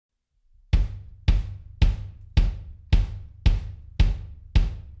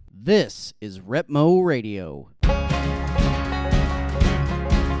This is RepMo Radio.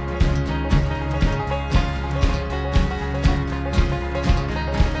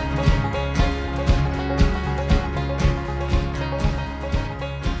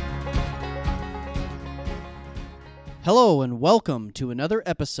 Hello and welcome to another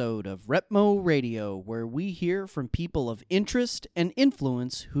episode of RepMo Radio, where we hear from people of interest and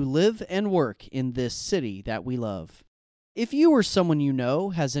influence who live and work in this city that we love. If you or someone you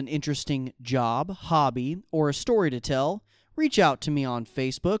know has an interesting job, hobby, or a story to tell, reach out to me on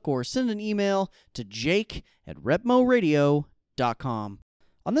Facebook or send an email to jake@repmoradio.com.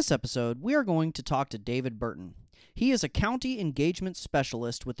 On this episode, we are going to talk to David Burton. He is a county engagement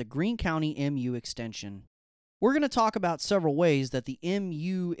specialist with the Greene County MU Extension. We're going to talk about several ways that the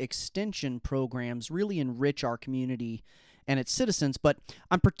MU Extension programs really enrich our community and its citizens, but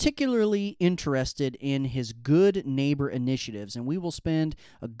I'm particularly interested in his Good Neighbor initiatives, and we will spend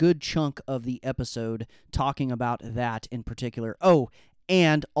a good chunk of the episode talking about that in particular. Oh,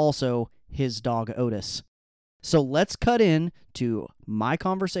 and also his dog Otis. So let's cut in to my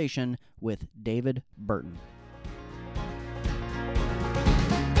conversation with David Burton.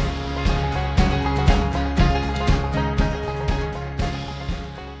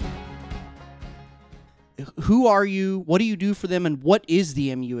 Who are you? What do you do for them? And what is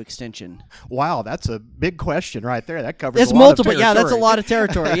the MU Extension? Wow, that's a big question right there. That covers it's a lot multiple. of territory. Yeah, that's a lot of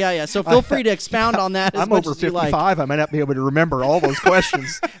territory. Yeah. So feel free to expound on that as I'm much over as you 55. like. I might not be able to remember all those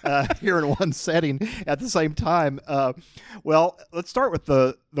questions here in one setting at the same time. Well, let's start with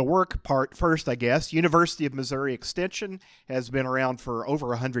the work part first, I guess. University of Missouri Extension has been around for over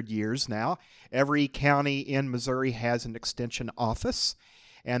 100 years now. Every county in Missouri has an extension office,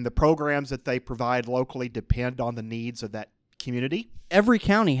 and the programs that they provide locally depend on the needs of that community. Every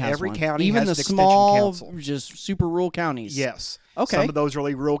county has Every one. county Even has the an small, extension council. just super rural counties. Yes. Okay. Some of those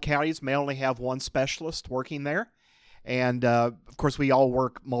really rural counties may only have one specialist working there. And, of course, we all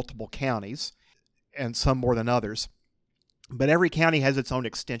work multiple counties, and some more than others. But every county has its own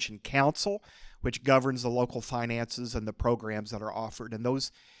extension council, which governs the local finances and the programs that are offered. And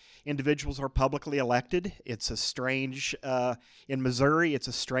those individuals are publicly elected. It's a strange, in Missouri, it's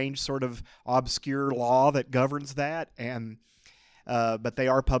a strange sort of obscure law that governs that, and but they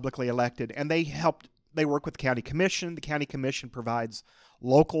are publicly elected, and they work with the county commission. The county commission provides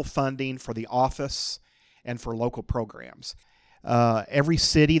local funding for the office and for local programs. Every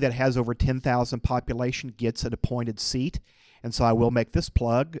city that has over 10,000 population gets an appointed seat. And so I will make this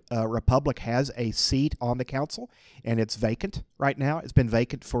plug. Republic has a seat on the council, and it's vacant right now. It's been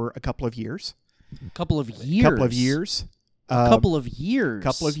vacant for a couple of years. Couple of years. Couple of years. Couple of years.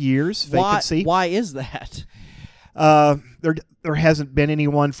 Couple of years. Vacancy. Why is that? There hasn't been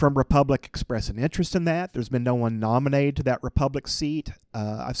anyone from Republic express an interest in that. There's been no one nominated to that Republic seat.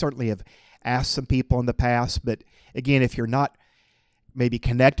 I certainly have asked some people in the past, but again, if you're not maybe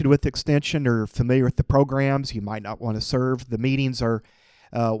connected with Extension or familiar with the programs, you might not want to serve. The meetings are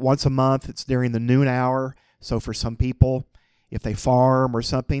once a month. It's during the noon hour. So for some people, if they farm or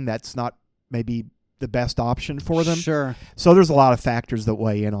something, that's not maybe the best option for them. Sure. So there's a lot of factors that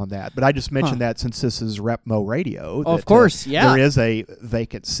weigh in on that. But I just mentioned that since this is RepMo Radio. Of course, yeah. There is a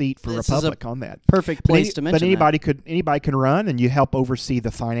vacant seat for This Republic on that. Perfect place to mention But anybody can run, and you help oversee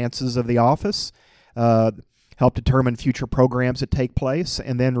the finances of the office, help determine future programs that take place,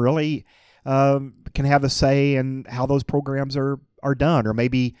 and then really can have a say in how those programs are done. Or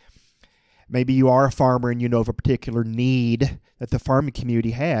maybe you are a farmer and you know of a particular need that the farming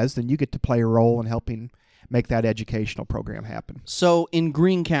community has, then you get to play a role in helping make that educational program happen. So in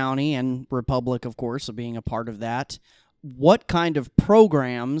Greene County, and Republic, of course, being a part of that, what kind of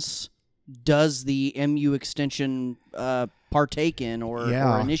programs does the MU Extension partake in or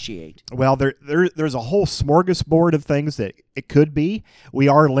initiate? Well, there's a whole smorgasbord of things that it could be. We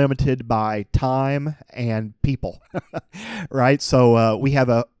are limited by time and people, right? So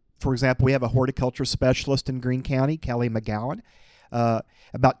for example, we have a horticulture specialist in Greene County, Kelly McGowan.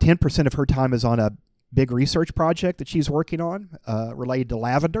 About 10% of her time is on a big research project that she's working on related to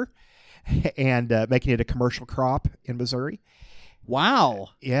lavender and making it a commercial crop in Missouri. Wow.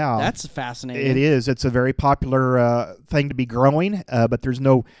 Yeah. That's fascinating. It is. It's a very popular thing to be growing, but there's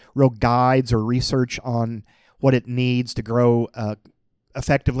no real guides or research on what it needs to grow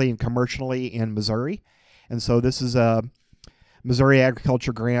effectively and commercially in Missouri. And so this is a Missouri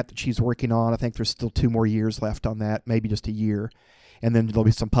Agriculture grant that she's working on. I think there's still 2 more years left on that, maybe just a year. And then there'll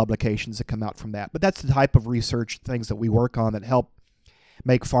be some publications that come out from that. But that's the type of research things that we work on that help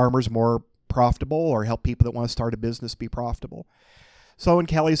make farmers more profitable or help people that want to start a business be profitable. So in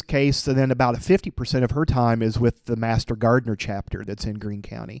Kelly's case, then about 50% of her time is with the Master Gardener chapter that's in Greene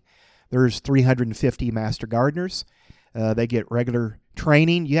County. There's 350 Master Gardeners. They get regular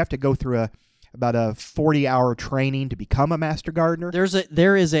training. You have to go through about a 40-hour training to become a Master Gardener.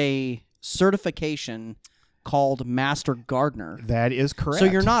 There is a certification called Master Gardener. That is correct. So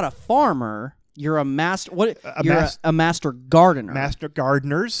you're not a farmer. You're a master. A master gardener. Master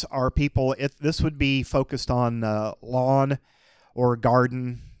gardeners are people. This would be focused on lawn or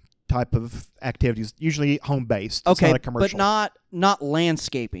garden type of activities, usually home based. Okay, it's not a commercial. but not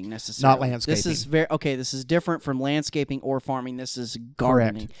landscaping necessarily. Not landscaping. This is This is different from landscaping or farming. This is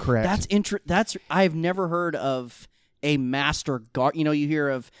gardening. Correct. That's I've never heard of a master you hear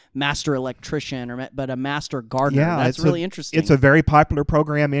of master electrician but a master gardener. Yeah, that's really interesting. It's a very popular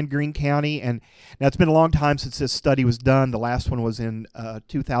program in Greene County, and now it's been a long time since this study was done. The last one was in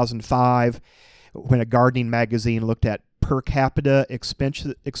 2005 when a gardening magazine looked at per capita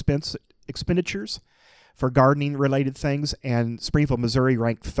expenditures for gardening related things, and Springfield, Missouri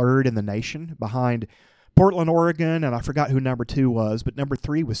ranked 3rd in the nation behind Portland, Oregon, and I forgot who number 2 was, but number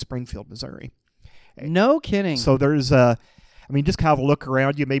 3 was Springfield, Missouri. No kidding. So there's just kind of a look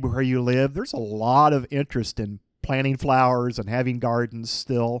around you, maybe where you live. There's a lot of interest in planting flowers and having gardens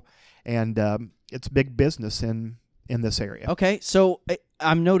still, and it's big business in this area. Okay, so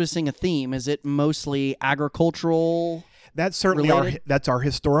I'm noticing a theme. Is it mostly agricultural? That's certainly that's our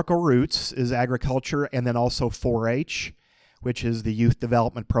historical roots is agriculture, and then also 4-H, which is the youth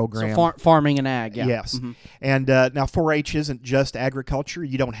development program. So farming and ag, yeah. Yes. Mm-hmm. And now 4-H isn't just agriculture.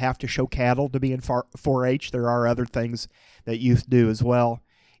 You don't have to show cattle to be in 4-H. There are other things that youth do as well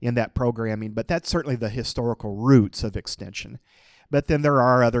in that programming, but that's certainly the historical roots of Extension. But then there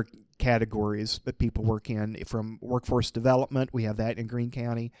are other categories that people work in, from workforce development, we have that in Greene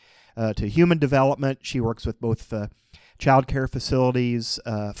County, to human development. She works with both child care facilities,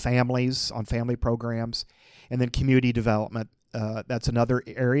 families on family programs, and then community development. That's another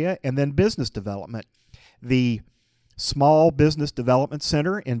area. And then business development. The Small Business Development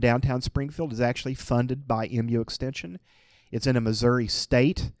Center in downtown Springfield is actually funded by MU Extension. It's in a Missouri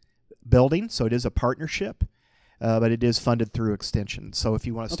State building, so it is a partnership, but it is funded through Extension. So if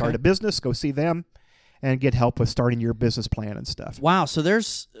you want to start a business, go see them and get help with starting your business plan and stuff. Wow, so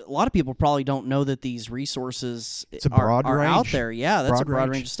there's a lot of people probably don't know that these resources are out there. Yeah, that's a broad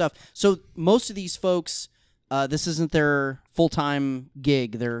range of stuff. So most of these folks, this isn't their full-time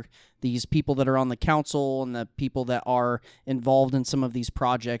gig. They're these people that are on the council and the people that are involved in some of these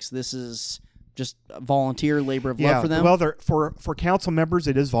projects. This is just volunteer labor of love for them? Well, for council members,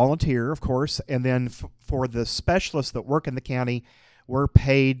 it is volunteer, of course, and then for the specialists that work in the county, we're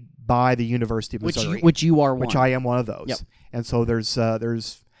paid by the University of Missouri. Which you are one. Which I am one of those. Yep. And so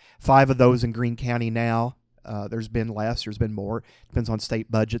there's 5 of those in Greene County now. There's been less, there's been more. Depends on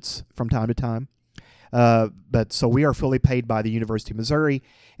state budgets from time to time. But so we are fully paid by the University of Missouri,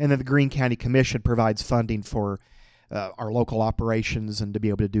 and then the Greene County Commission provides funding for our local operations and to be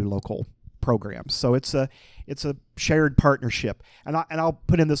able to do local programs. So it's a shared partnership. And I'll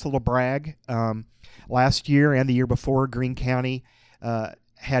put in this little brag. Last year and the year before, Greene County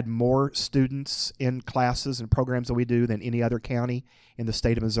had more students in classes and programs that we do than any other county in the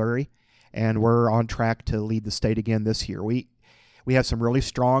state of Missouri, and we're on track to lead the state again this year. We have some really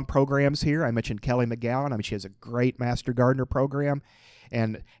strong programs here. I mentioned Kelly McGowan. She has a great Master Gardener program.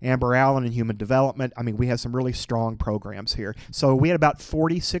 And Amber Allen in Human Development. We have some really strong programs here. So we had about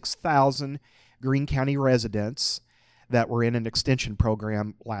 46,000 Greene County residents that were in an extension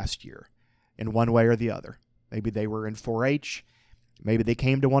program last year in one way or the other. Maybe they were in 4-H. Maybe they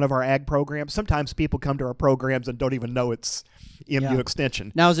came to one of our ag programs. Sometimes people come to our programs and don't even know it's MU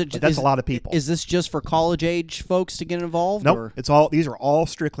Extension. Now, that's a lot of people. Is this just for college-age folks to get involved? Nope. These are all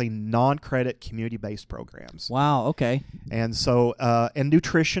strictly non-credit, community-based programs. Wow. Okay. And so, and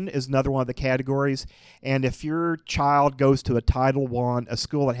nutrition is another one of the categories. And if your child goes to a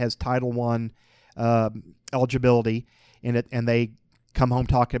school that has Title I eligibility in it, and they come home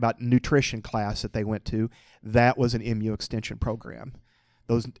talking about nutrition class that they went to, that was an MU Extension program.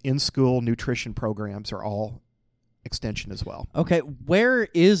 Those in-school nutrition programs are all Extension as well. Okay, where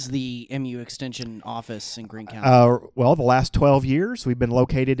is the MU Extension office in Greene County? Well, the last 12 years, we've been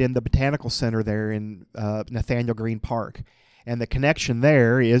located in the Botanical Center there in Nathaniel Green Park. And the connection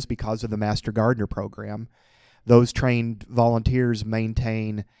there is because of the Master Gardener program. Those trained volunteers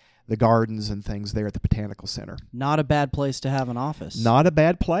maintain the gardens and things there at the Botanical Center. Not a bad place to have an office. Not a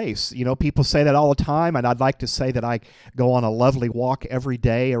bad place. You know, people say that all the time, and I'd like to say that I go on a lovely walk every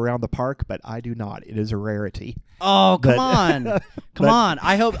day around the park, but I do not. It is a rarity. Oh, come on. Come on.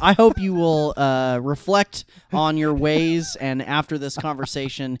 I hope you will reflect on your ways, and after this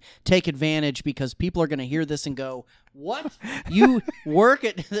conversation, take advantage, because people are going to hear this and go, "What? You work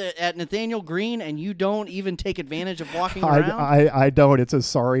at Nathaniel Green and you don't even take advantage of walking around?" I don't. It's a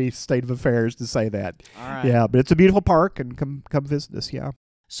sorry state of affairs to say that. All right. Yeah, but it's a beautiful park, and come visit us. Yeah.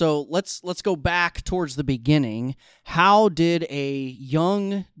 So let's go back towards the beginning. How did a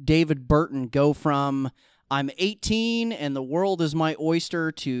young David Burton go from I'm 18 and the world is my oyster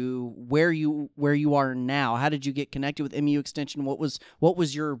to where you are now? How did you get connected with MU Extension? What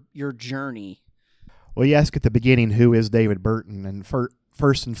was your journey? Well, you ask at the beginning, who is David Burton? And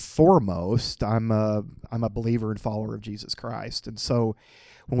first and foremost, I'm a believer and follower of Jesus Christ. And so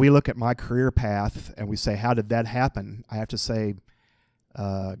when we look at my career path and we say, how did that happen? I have to say,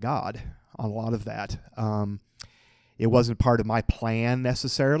 God on a lot of that. It wasn't part of my plan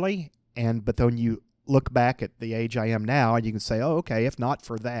necessarily. But then you look back at the age I am now, and you can say, oh, okay, if not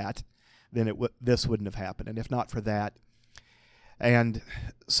for that, then this wouldn't have happened. And if not for that. And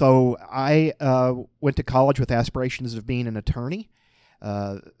so I went to college with aspirations of being an attorney.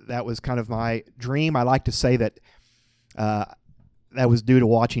 That was kind of my dream. I like to say that that was due to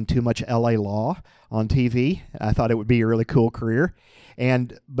watching too much LA Law on TV. I thought it would be a really cool career.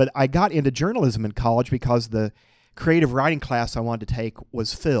 But I got into journalism in college because the creative writing class I wanted to take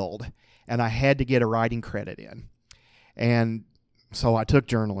was filled, and I had to get a writing credit in. And so I took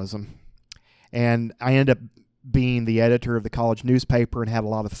journalism, and I ended up being the editor of the college newspaper and had a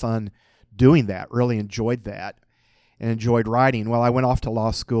lot of fun doing that, really enjoyed that and enjoyed writing. Well, I went off to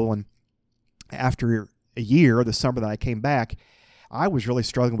law school, and after a year, the summer that I came back, I was really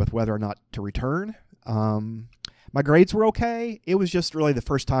struggling with whether or not to return. My grades were okay. It was just really the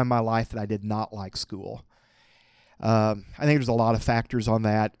first time in my life that I did not like school. I think there's a lot of factors on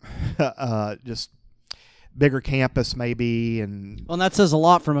that, just bigger campus maybe, and well, and that says a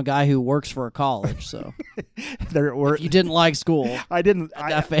lot from a guy who works for a college. So there were, if you didn't like school, I didn't. At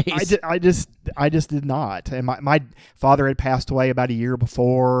that phase. I just did not. And my father had passed away about a year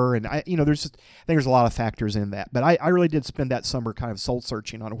before, and I think there's a lot of factors in that. But I really did spend that summer kind of soul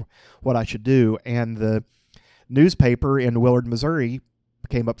searching on what I should do. And the newspaper in Willard, Missouri,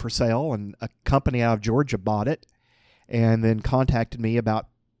 came up for sale, and a company out of Georgia bought it, and then contacted me about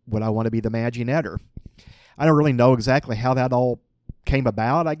would I want to be the managing editor. I don't really know exactly how that all came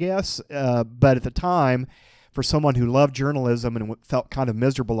about, I guess, but at the time, for someone who loved journalism and felt kind of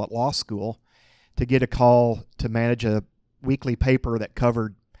miserable at law school, to get a call to manage a weekly paper that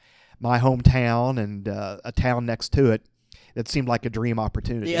covered my hometown and a town next to it, it seemed like a dream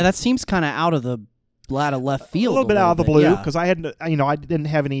opportunity. Yeah, that seems kind of out of the left field. A little bit out of the blue, yeah. because I hadn't, I didn't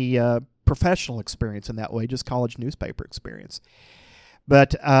have any professional experience in that way, just college newspaper experience.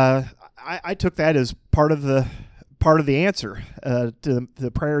 But I took that as part of the answer to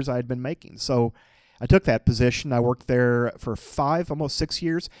the prayers I had been making. So I took that position. I worked there for 5, almost 6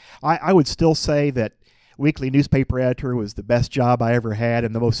 years. I would still say that weekly newspaper editor was the best job I ever had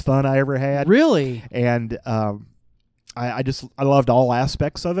and the most fun I ever had. Really? And I loved all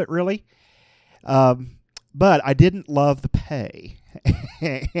aspects of it, really. But I didn't love the pay.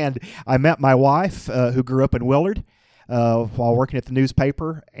 And I met my wife, who grew up in Willard, while working at the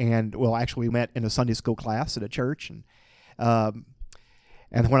newspaper, and actually we met in a Sunday school class at a church, and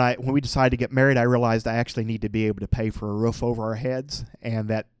when we decided to get married, I realized I actually need to be able to pay for a roof over our heads, and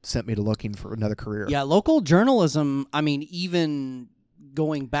that sent me to looking for another career. Yeah, local journalism, I mean, even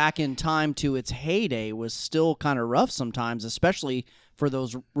going back in time to its heyday, was still kind of rough sometimes, especially for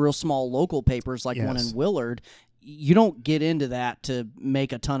those real small local papers like one in Willard. You don't get into that to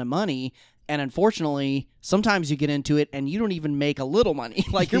make a ton of money. And unfortunately, sometimes you get into it and you don't even make a little money.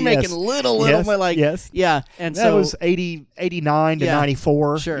 Like you're making little money. Like, yeah. And that was 89 to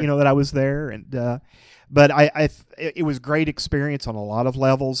 94, sure. That I was there. And, but it was great experience on a lot of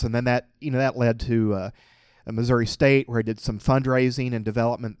levels. And then that led to a Missouri State where I did some fundraising and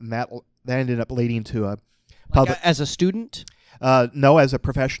development. And that ended up leading to a public. As a student? No, as a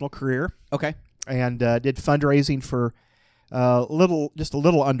professional career. Okay. And did fundraising for just a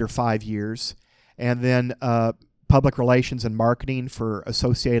little under 5 years, and then public relations and marketing for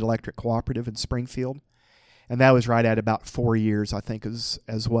Associated Electric Cooperative in Springfield, and that was right at about 4 years, I think,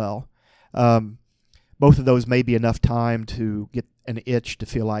 as well. Both of those may be enough time to get an itch to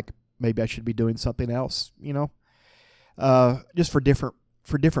feel like maybe I should be doing something else, just for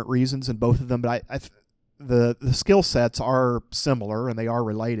different reasons in both of them. But the skill sets are similar and they are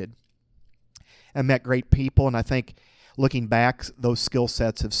related. and met great people. And I think looking back, those skill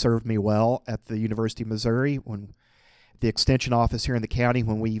sets have served me well at the University of Missouri, when the extension office here in the county,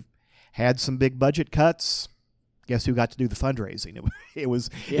 when we had some big budget cuts. Guess who got to do the fundraising? It was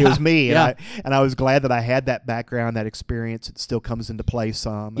me, and I was glad that I had that background, that experience. It still comes into play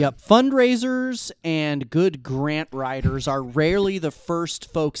some. Yep, fundraisers and good grant writers are rarely the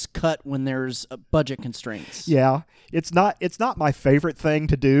first folks cut when there's budget constraints. Yeah, it's not my favorite thing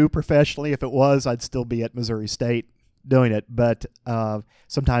to do professionally. If it was, I'd still be at Missouri State doing it. But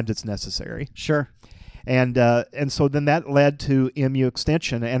sometimes it's necessary. Sure. And so then that led to MU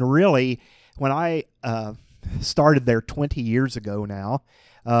Extension, and really when I started there 20 years ago now,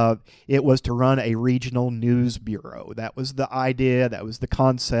 it was to run a regional news bureau. That was the idea, that was the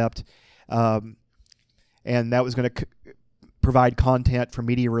concept, and that was going to provide content for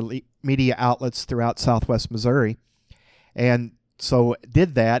media outlets throughout Southwest Missouri. And so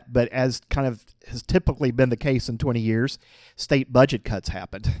did that, but as kind of has typically been the case in 20 years, state budget cuts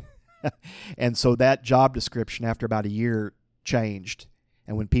happened. And so that job description after about a year changed.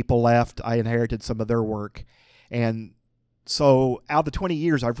 And when people left, I inherited some of their work. And so out of the 20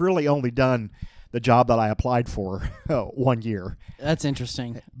 years, I've really only done the job that I applied for 1 year. That's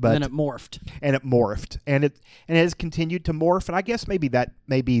interesting. But and then it morphed. And it has continued to morph. And I guess maybe that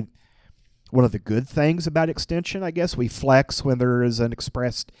may be one of the good things about Extension. I guess we flex when there is an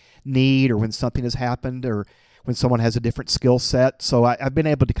expressed need, or when something has happened, or when someone has a different skill set. So I've been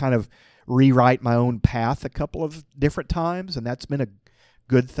able to kind of rewrite my own path a couple of different times, and that's been a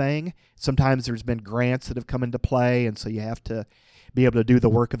good thing. Sometimes there's been grants that have come into play, and so you have to be able to do the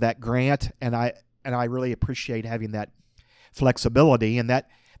work of that grant, and I really appreciate having that flexibility, and that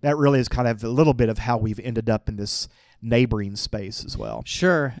really is kind of a little bit of how we've ended up in this neighboring space as well.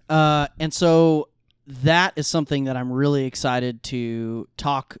 Sure. And so that is something that I'm really excited to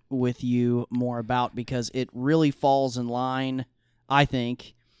talk with you more about, because it really falls in line, I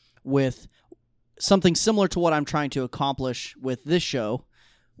think, with something similar to what I'm trying to accomplish with this show,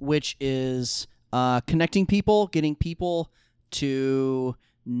 which is connecting people, getting people to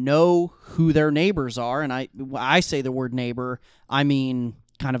know who their neighbors are. And I say the word neighbor, I mean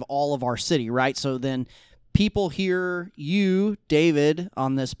kind of all of our city, right? So then people hear you, David,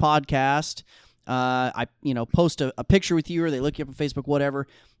 on this podcast. I post a picture with you, or they look you up on Facebook, whatever.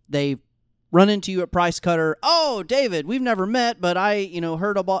 They run into you at Price Cutter. Oh, David, we've never met, but I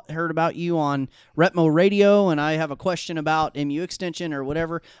heard about you on Retmo Radio, and I have a question about MU Extension or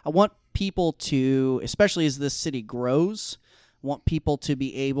whatever. I want people to, especially as this city grows, want people to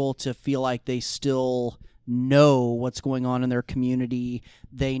be able to feel like they still know what's going on in their community.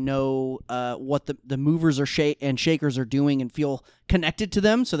 They know what the movers and shakers are doing, and feel connected to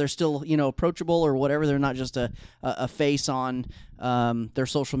them, so they're still approachable or whatever. They're not just a face on their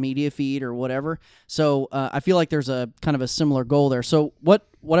social media feed or whatever. So I feel like there's a kind of a similar goal there. So what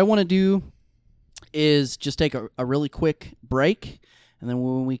I want to do is just take a really quick break, and then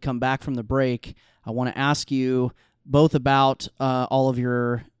when we come back from the break, I want to ask you both about all of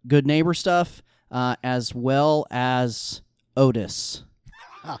your good neighbor stuff, as well as Otis.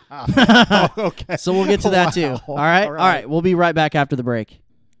 Okay. So we'll get to that too. All right. We'll be right back after the break.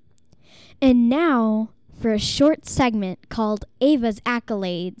 And now for a short segment called Ava's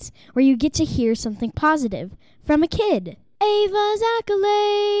Accolades, where you get to hear something positive from a kid. Ava's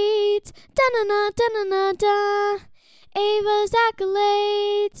Accolades, da-na-na, da-na-na-da. Ava's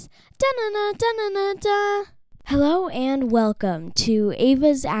Accolades, da-na-na, da-na-na-da. Hello and welcome to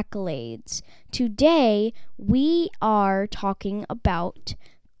Ava's Accolades. Today we are talking about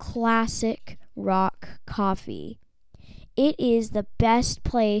classic rock coffee. It is the best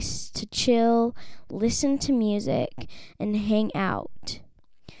place to chill, listen to music, and hang out.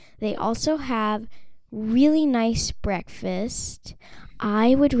 They also have really nice breakfast.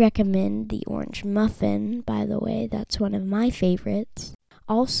 I would recommend the orange muffin, by the way. That's one of my favorites.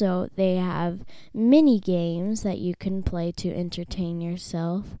 Also, they have mini games that you can play to entertain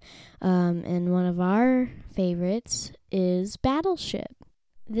yourself. And one of our favorites is Battleship.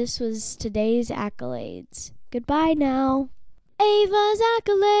 This was today's Accolades. Goodbye now. Ava's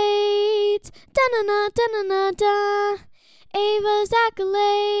Accolades. Da-na-na, da-na-na-da. Ava's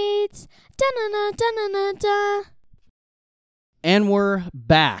Accolades. Da-na-na, da-na-na-da. And we're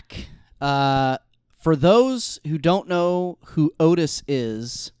back. For those who don't know who Otis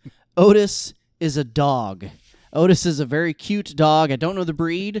is a dog. Otis is a very cute dog. I don't know the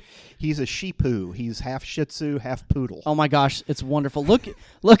breed. He's a Shih-Poo. He's half Shih Tzu, half Poodle. Oh my gosh, it's wonderful.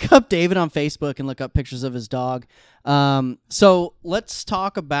 Look up David on Facebook and look up pictures of his dog. So let's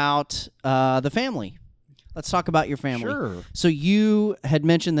talk about the family. Let's talk about your family. Sure. So you had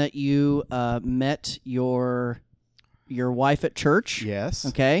mentioned that you met your wife at church. Yes.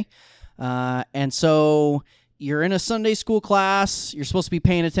 Okay. And so you're in a Sunday school class. You're supposed to be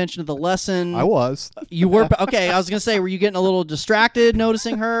paying attention to the lesson. I was. You were okay. I was gonna say, were you getting a little distracted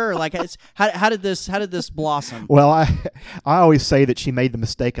noticing her, or like how did this blossom? Well, I always say that she made the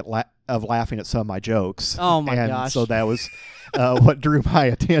mistake of laughing at some of my jokes. Oh my and gosh! So that was what drew my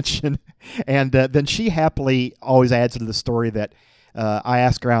attention. And then she happily always adds to the story that I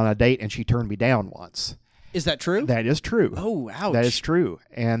asked her out on a date and she turned me down once. Is that true? That is true. Oh, ouch! That is true.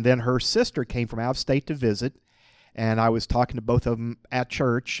 And then her sister came from out of state to visit, and I was talking to both of them at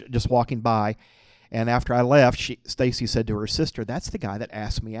church, just walking by. And after I left, Stacy said to her sister, "That's the guy that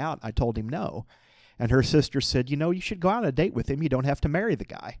asked me out. I told him no." And her sister said, "You should go out on a date with him. You don't have to marry the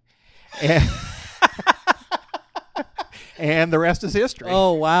guy." And, and the rest is history.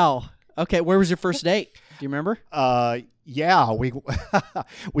 Oh, wow. Okay, where was your first date? Do you remember? Yeah, we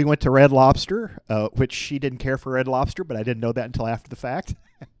we went to Red Lobster, which she didn't care for Red Lobster, but I didn't know that until after the fact.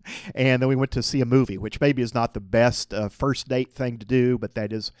 And then we went to see a movie, which maybe is not the best first date thing to do, but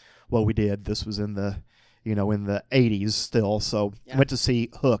that is what we did. This was in the in the 80s still, so went to see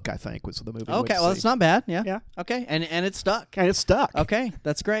Hook, I think, was the movie. Okay, well, it's not bad. Yeah. Yeah. Okay, and it stuck. And it stuck. Okay,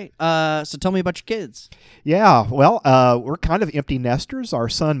 that's great. So tell me about your kids. Yeah, well, we're kind of empty nesters. Our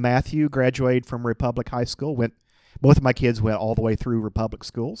son Matthew graduated from Republic High School. Both of my kids went all the way through Republic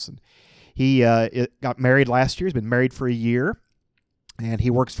schools, and he got married last year. He's been married for a year, and he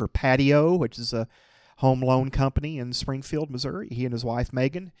works for Patio, which is a home loan company in Springfield, Missouri. He and his wife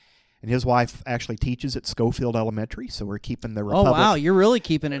Megan, and his wife actually teaches at Schofield Elementary. So we're keeping the Republic. Oh wow, you're really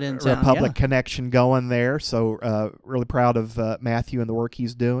keeping it in town. Republic connection going there. So really proud of Matthew and the work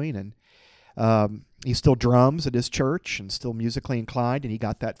he's doing, and he still drums at his church and still musically inclined, and he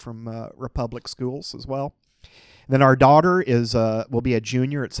got that from Republic schools as well. And then our daughter will be a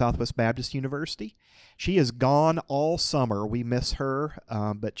junior at Southwest Baptist University. She is gone all summer. We miss her,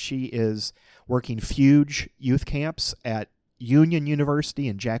 but she is working Fuge youth camps at Union University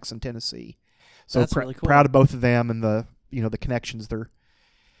in Jackson, Tennessee. So that's really cool. Proud of both of them and the the connections they're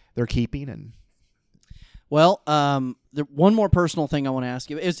keeping. And well, one more personal thing I want to ask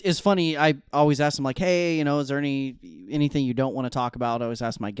you. It's funny. I always ask them like, hey, is there anything you don't want to talk about? I always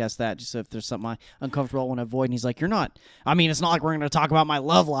ask my guest that, just if there's something I uncomfortable want to avoid. And he's like, you're not. I mean, it's not like we're going to talk about my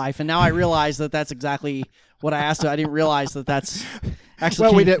love life. And now I realize that that's exactly what I asked. I didn't realize that that's actually.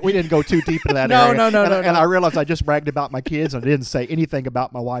 Well, we didn't go too deep into that No, area. no. And I realized I just bragged about my kids and I didn't say anything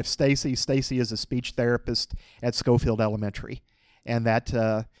about my wife, Stacy. Stacy is a speech therapist at Schofield Elementary, and that's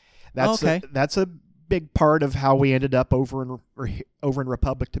a big part of how we ended up over in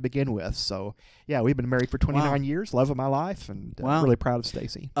Republic to begin with. So yeah, we've been married for 29 years, love of my life, and really proud of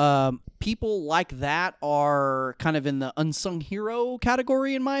Stacy. People like that are kind of in the unsung hero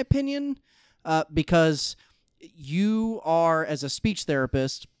category, in my opinion, because you are, as a speech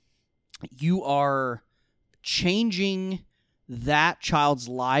therapist, you are changing that child's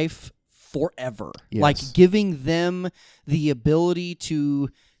life forever. Yes. Like giving them the ability to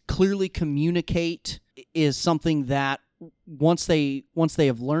clearly communicate is something that once they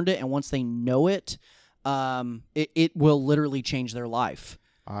have learned it and once they know it, it will literally change their life.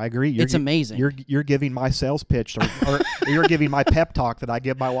 I agree. It's amazing. You're giving my sales pitch, or you're giving my pep talk that I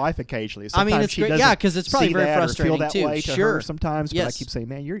give my wife occasionally. Sometimes I mean, it's she great. doesn't Yeah, because it's probably see very that frustrating or feel that too. way to Sure. her sometimes, but I keep saying,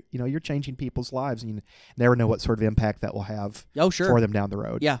 man, you're changing people's lives, and you never know what sort of impact that will have. Oh, sure. For them down the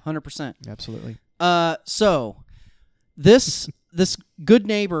road. Yeah, 100%. Absolutely. So this good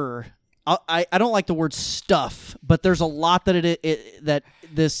neighbor. I don't like the word stuff, but there's a lot that that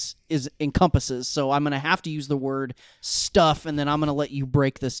this encompasses. So I'm going to have to use the word stuff, and then I'm going to let you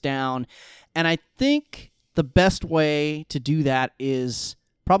break this down. And I think the best way to do that is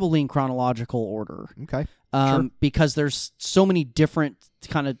probably in chronological order. Okay. Sure. Because there's so many different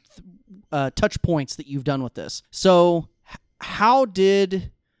kind of touch points that you've done with this. So how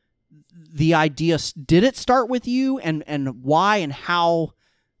did the idea, did it start with you, and why and how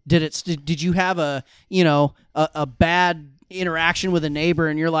did you have a bad interaction with a neighbor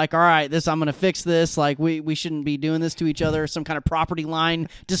and you're like, all right, I'm going to fix this, like we shouldn't be doing this to each other, some kind of property line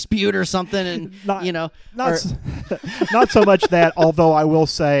dispute or something, and not so much that, although I will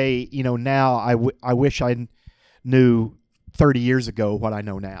say, now I wish I knew 30 years ago what I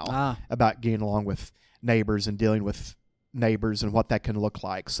know now about getting along with neighbors and dealing with neighbors and what that can look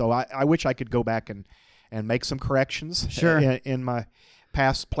like. So I wish I could go back and make some corrections. Sure. In my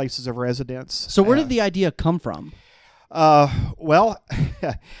past places of residence. So where did the idea come from? Well,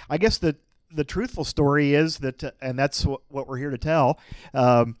 I guess the truthful story is that, and that's what we're here to tell.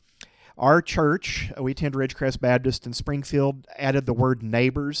 Our church, we attend Ridgecrest Baptist in Springfield, added the word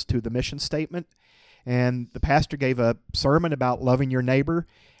neighbors to the mission statement. And the pastor gave a sermon about loving your neighbor.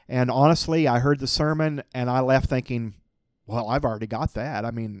 And honestly, I heard the sermon and I left thinking, well, I've already got that. I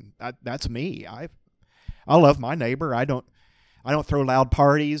mean, that's me. I love my neighbor. I don't throw loud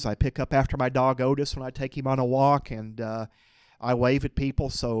parties. I pick up after my dog Otis when I take him on a walk, and I wave at people,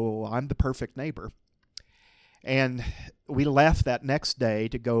 so I'm the perfect neighbor. And we left that next day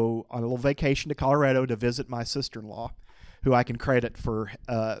to go on a little vacation to Colorado to visit my sister-in-law, who I can credit for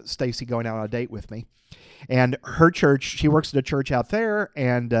Stacy going out on a date with me. And her church, she works at a church out there,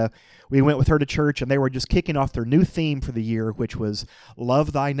 and we went with her to church, and they were just kicking off their new theme for the year, which was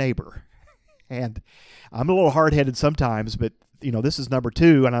Love Thy Neighbor. And I'm a little hard-headed sometimes, but, this is number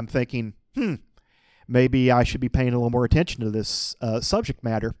 2, and I'm thinking, maybe I should be paying a little more attention to this subject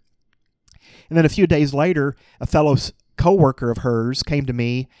matter. And then a few days later, a fellow co-worker of hers came to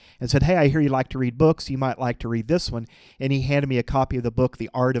me and said, hey, I hear you like to read books. You might like to read this one. And he handed me a copy of the book, The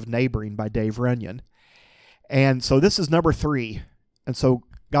Art of Neighboring by Dave Runyon. And so this is number 3. And so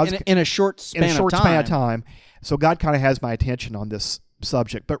God's in a short span of time. So God kind of has my attention on this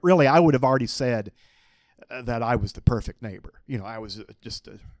subject. But really, I would have already said that I was the perfect neighbor. I was just,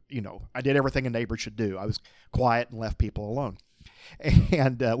 I did everything a neighbor should do. I was quiet and left people alone.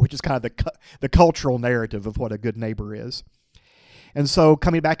 And which is kind of the cultural narrative of what a good neighbor is. And so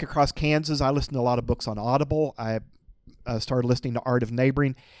coming back across Kansas, I listened to a lot of books on Audible. I started listening to Art of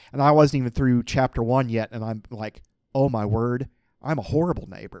Neighboring, and I wasn't even through chapter 1 yet, and I'm like, oh my word, I'm a horrible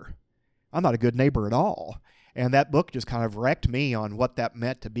neighbor. I'm not a good neighbor at all. And that book just kind of wrecked me on what that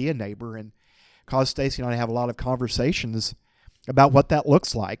meant to be a neighbor, and caused Stacy and I to have a lot of conversations about what that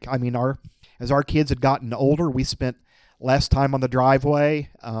looks like. I mean, as our kids had gotten older, we spent less time on the driveway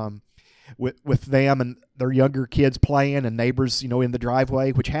with them and their younger kids playing, and neighbors, in the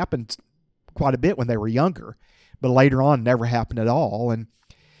driveway, which happened quite a bit when they were younger, but later on never happened at all. And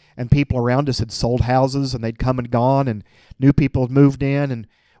people around us had sold houses, and they'd come and gone, and new people had moved in, and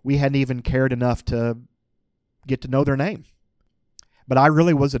we hadn't even cared enough to get to know their name. But I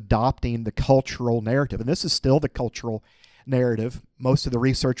really was adopting the cultural narrative, and this is still the cultural narrative. Most of the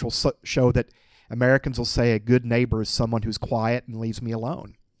research will show that Americans will say a good neighbor is someone who's quiet and leaves me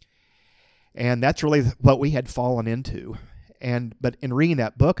alone. And that's really what we had fallen into. But in reading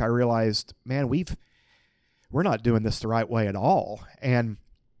that book, I realized, man, we're not doing this the right way at all. And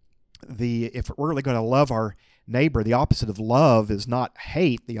if we're really going to love our neighbor, the opposite of love is not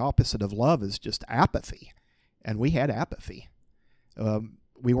hate. The opposite of love is just apathy. And we had apathy.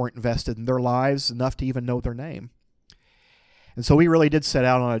 We weren't invested in their lives enough to even know their name. And so we really did set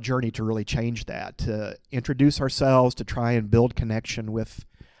out on a journey to really change that, to introduce ourselves, to try and build connection with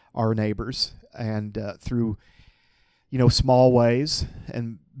our neighbors, and through, small ways,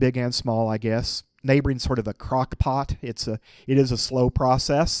 and big and small, I guess. Neighboring's sort of a crock pot. It is a slow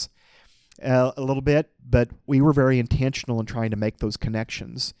process, a little bit, but we were very intentional in trying to make those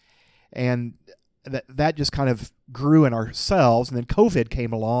connections. And that just kind of grew in ourselves. And then COVID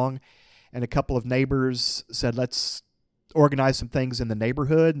came along, and a couple of neighbors said, let's organize some things in the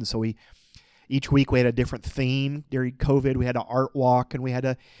neighborhood. And so each week we had a different theme. During COVID, we had an art walk, and we had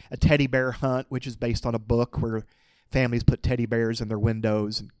a teddy bear hunt, which is based on a book where families put teddy bears in their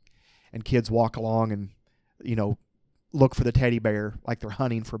windows, and kids walk along and, look for the teddy bear like they're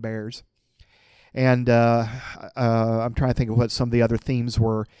hunting for bears. And I'm trying to think of what some of the other themes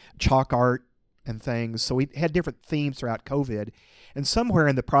were, chalk art and things. So we had different themes throughout COVID. And somewhere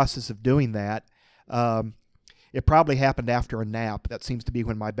in the process of doing that, it probably happened after a nap. That seems to be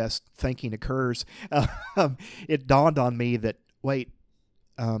when my best thinking occurs. It dawned on me that, wait,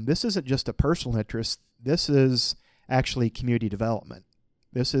 this isn't just a personal interest. This is actually community development.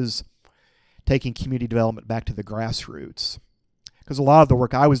 This is taking community development back to the grassroots. Because a lot of the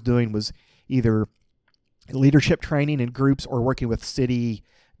work I was doing was either leadership training in groups or working with city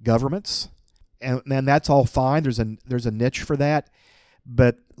governments. And that's all fine. There's a niche for that.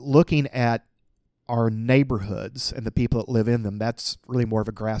 But looking at our neighborhoods and the people that live in them, that's really more of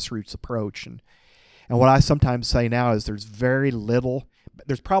a grassroots approach. And what I sometimes say now is there's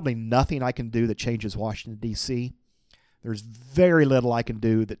probably nothing I can do that changes Washington, D.C. There's very little I can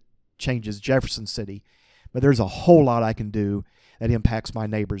do that changes Jefferson City, but there's a whole lot I can do that impacts my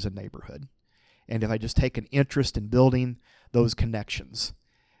neighbors and neighborhood. And if I just take an interest in building those connections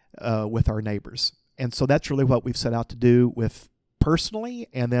with our neighbors. And so that's really what we've set out to do with personally,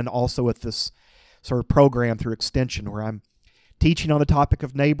 and then also with this sort of program through Extension, where I'm teaching on the topic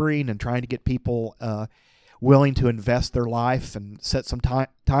of neighboring and trying to get people willing to invest their life and set some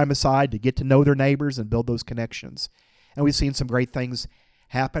time aside to get to know their neighbors and build those connections. And we've seen some great things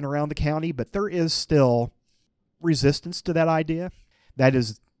happen around the county, but there is still resistance to that idea. That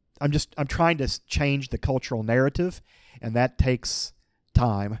is, I'm trying to change the cultural narrative, and that takes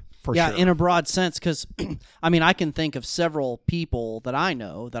time for sure. Yeah, in a broad sense, because, I mean, I can think of several people that I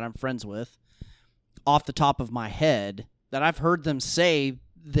know that I'm friends with off the top of my head that I've heard them say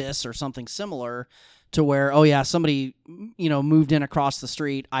this or something similar to where, oh yeah, somebody, moved in across the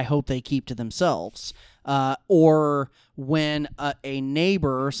street, I hope they keep to themselves. Or when a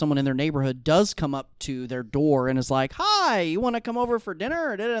neighbor, someone in their neighborhood does come up to their door and is like, hi, you want to come over for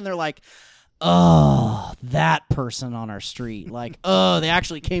dinner? And they're like, oh, that person on our street. Like, oh, they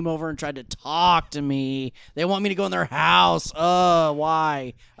actually came over and tried to talk to me. They want me to go in their house.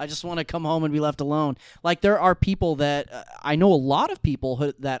 Why? I just want to come home and be left alone. Like, there are people that I know a lot of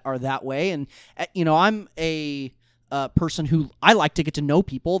people that are that way. And, I'm a person who I like to get to know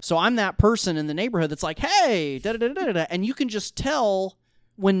people. So I'm that person in the neighborhood that's like, hey, da-da-da-da-da. And you can just tell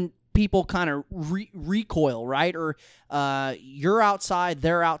when people kind of recoil, right? Or you're outside,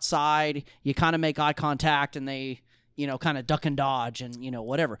 they're outside, you kind of make eye contact and they, kind of duck and dodge and,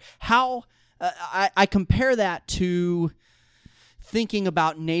 whatever. How I compare that to thinking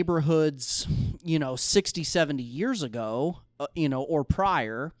about neighborhoods, 60, 70 years ago, or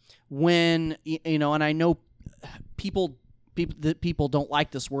prior when, and I know people don't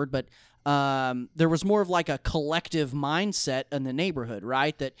like this word, but there was more of like a collective mindset in the neighborhood,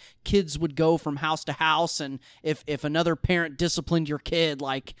 right? That kids would go from house to house, and if another parent disciplined your kid,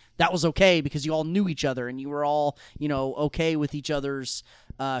 like that was okay because you all knew each other and you were all, okay with each other's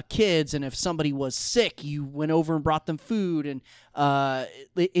kids. And if somebody was sick, you went over and brought them food. And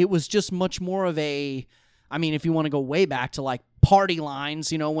it was just much more of a, I mean, if you want to go way back to like party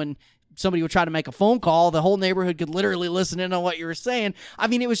lines, when somebody would try to make a phone call, the whole neighborhood could literally listen in on what you were saying. I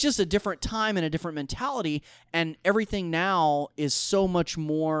mean, it was just a different time and a different mentality, and everything now is so much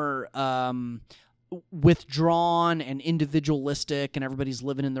more withdrawn and individualistic, and everybody's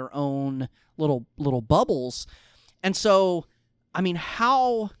living in their own little bubbles. And so, I mean,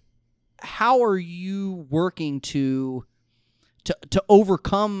 how are you working to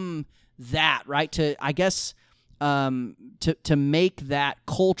overcome that, right? To, I guess, to make that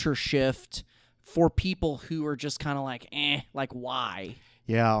culture shift for people who are just kind of like, like why?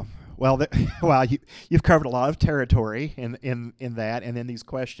 Yeah. Well, you've covered a lot of territory in that, and in these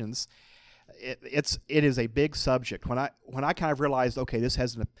questions. It is a big subject. When I kind of realized, okay, this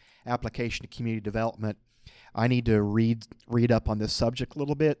has an application to community development, I need to read up on this subject a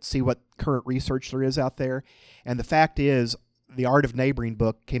little bit, see what current research there is out there. And the fact is, the Art of Neighboring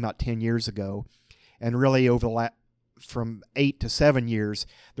book came out 10 years ago. And really over from 8 to 7 years,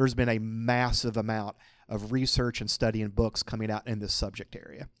 there's been a massive amount of research and study and books coming out in this subject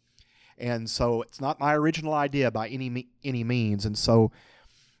area. And so it's not my original idea by any means. And so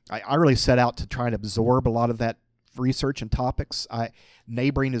I really set out to try and absorb a lot of that research and topics.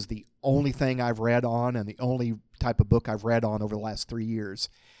 Neighboring is the only thing I've read on and the only type of book I've read on over the last 3 years.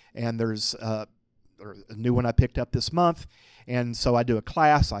 And there's a new one I picked up this month. And so I do a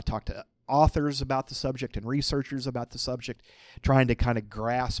class. I talk to authors about the subject and researchers about the subject, trying to kind of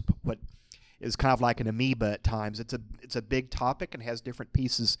grasp what is kind of like an amoeba at times. It's a big topic and has different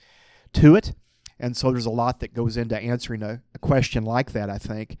pieces to it. And so there's a lot that goes into answering a question like that, I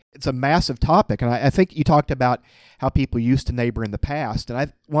think. It's a massive topic. And I think you talked about how people used to neighbor in the past.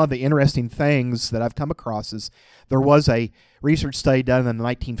 And one of the interesting things that I've come across is there was a research study done in the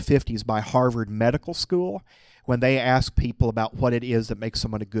 1950s by Harvard Medical School, when they ask people about what it is that makes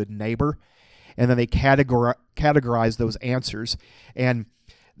someone a good neighbor, and then they categorize those answers, and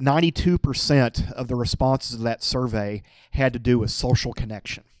 92% of the responses to that survey had to do with social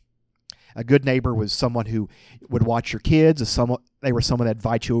connection. A good neighbor was someone who would watch your kids, they were someone that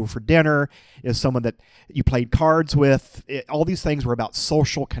invites you over for dinner, is someone that you played cards with. All these things were about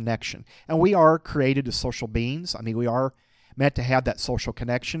social connection. And we are created as social beings. I mean, we are meant to have that social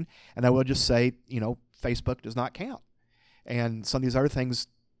connection. And I will just say, Facebook does not count. And some of these other things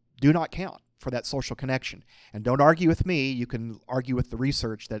do not count for that social connection. And don't argue with me. You can argue with the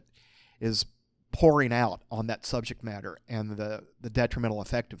research that is pouring out on that subject matter and the detrimental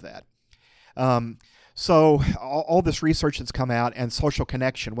effect of that. So all this research that's come out and social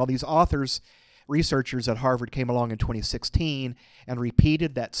connection, well, these researchers at Harvard came along in 2016 and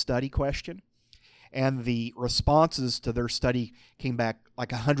repeated that study question. And the responses to their study came back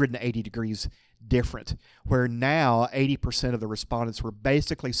like 180 degrees different, where now 80% of the respondents were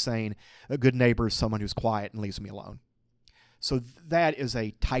basically saying a good neighbor is someone who's quiet and leaves me alone. So that is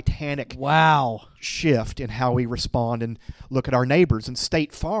a titanic shift in how we respond and look at our neighbors. And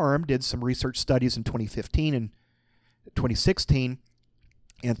State Farm did some research studies in 2015 and 2016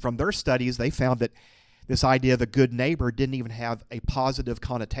 And from their studies, they found that this idea of a good neighbor didn't even have a positive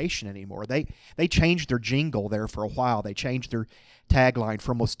connotation anymore. They changed their jingle there for a while. They changed their tagline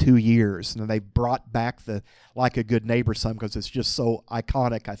for almost 2 years, and then they brought back the like a good neighbor some because it's just so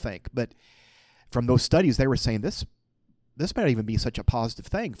iconic, I think. But from those studies, they were saying this might even be such a positive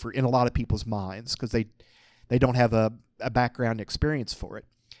thing for in a lot of people's minds because they don't have a background experience for it.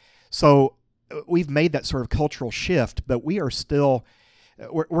 So we've made that sort of cultural shift, but we are still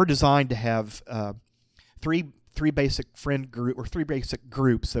we're designed to have three basic friend group or three basic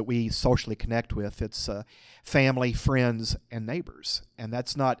groups that we socially connect with. It's family, friends, and neighbors, and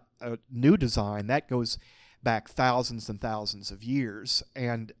that's not a new design. That goes back thousands and thousands of years.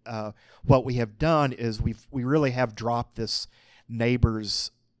 And what we have done is we really have dropped this neighbors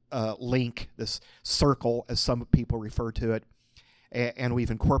link, this circle, as some people refer to it, and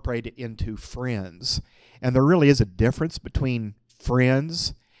we've incorporated it into friends. And there really is a difference between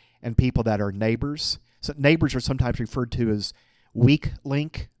friends and people that are neighbors. So neighbors are sometimes referred to as weak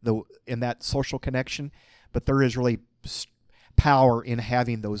link in that social connection, but there is really power in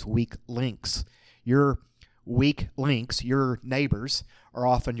having those weak links. Your weak links, your neighbors, are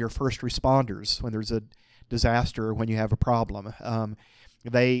often your first responders when there's a disaster or when you have a problem.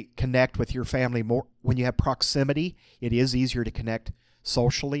 They connect with your family more. When you have proximity, it is easier to connect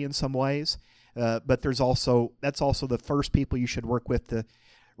socially in some ways, but that's also the first people you should work with to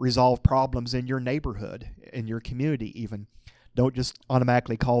resolve problems in your neighborhood, in your community even. Don't just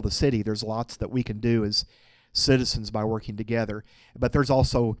automatically call the city. There's lots that we can do as citizens by working together. But there's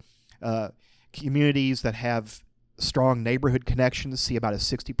also communities that have strong neighborhood connections see about a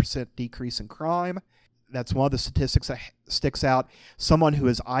 60% decrease in crime. That's one of the statistics that sticks out. Someone who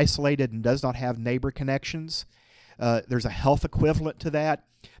is isolated and does not have neighbor connections, there's a health equivalent to that.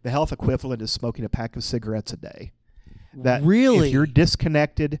 The health equivalent is smoking a pack of cigarettes a day. That really? If you're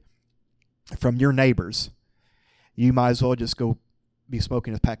disconnected from your neighbors, you might as well just go be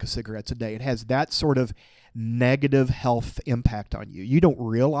smoking a pack of cigarettes a day. It has that sort of negative health impact on you. You don't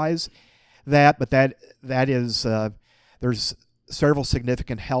realize that, but that is there's several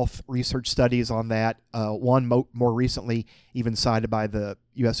significant health research studies on that. One more recently, even cited by the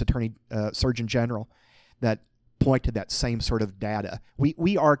U.S. Surgeon General, that point to that same sort of data.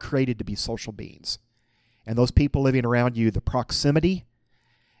 We are created to be social beings. And those people living around you, the proximity,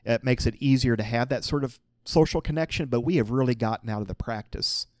 it makes it easier to have that sort of social connection, but we have really gotten out of the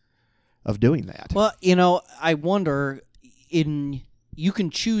practice of doing that. Well, I wonder, you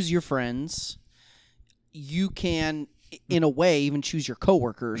can choose your friends. You can, in a way, even choose your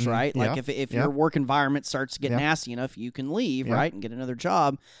coworkers, right? Yeah. Like if your work environment starts to get nasty enough, you can leave, right, and get another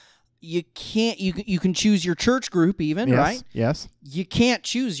job. You can't. You can choose your church group, even, right? Yes. You can't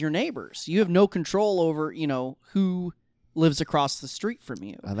choose your neighbors. You have no control over, who lives across the street from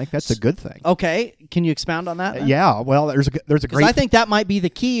you. I think that's a good thing. Okay, can you expound on that? Yeah. Well, there's a great. I think that might be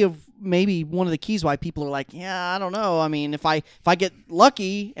the key of maybe one of the keys why people are like, yeah, I don't know. I mean, if I get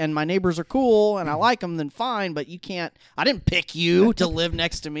lucky and my neighbors are cool and I like them, then fine. But you can't. I didn't pick you to live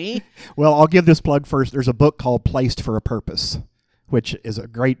next to me. Well, I'll give this plug first. There's a book called Placed for a Purpose, which is a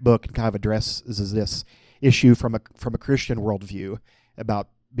great book and kind of addresses this issue from a Christian worldview about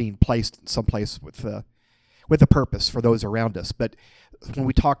being placed someplace with a purpose for those around us. But when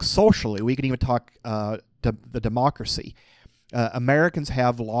we talk socially, we can even talk the democracy. Americans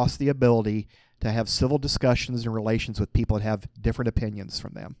have lost the ability to have civil discussions and relations with people that have different opinions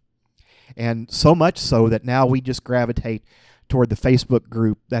from them. And so much so that now we just gravitate toward the Facebook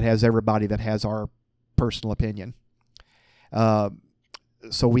group that has everybody that has our personal opinion.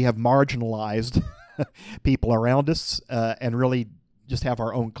 So we have marginalized people around us and really just have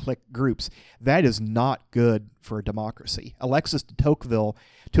our own clique groups. That is not good for a democracy. Alexis de Tocqueville,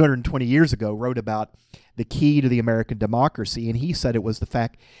 220 years ago, wrote about the key to the American democracy, and he said it was the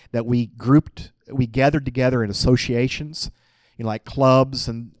fact that we gathered together in associations, like clubs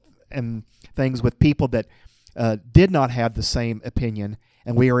and things with people that did not have the same opinion,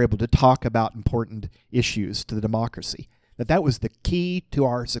 and we were able to talk about important issues to the democracy. That was the key to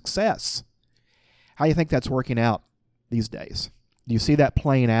our success. How do you think that's working out these days? Do you see that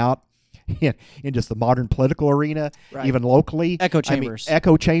playing out in just the modern political arena, right, even locally? Echo chambers.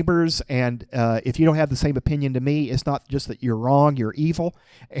 Echo chambers, and if you don't have the same opinion to me, it's not just that you're wrong, you're evil,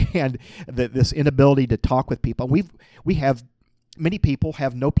 and this inability to talk with people. Many people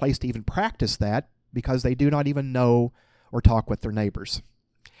have no place to even practice that because they do not even know or talk with their neighbors.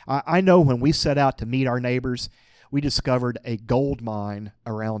 I know when we set out to meet our neighbors, we discovered a gold mine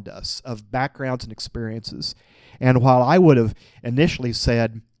around us of backgrounds and experiences. And while I would have initially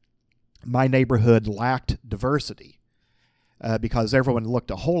said my neighborhood lacked diversity, because everyone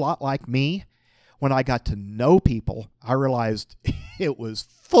looked a whole lot like me. When I got to know people, I realized it was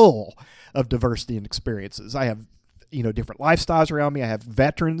full of diversity and experiences. I have, different lifestyles around me. I have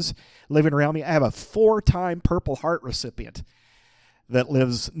veterans living around me. I have a 4-time Purple Heart recipient that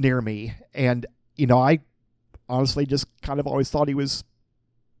lives near me. And, I honestly just kind of always thought he was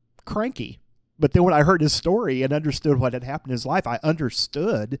cranky. But then when I heard his story and understood what had happened in his life, I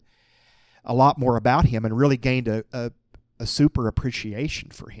understood a lot more about him and really gained a super appreciation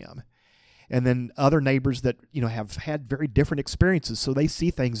for him. And then other neighbors that, have had very different experiences, so they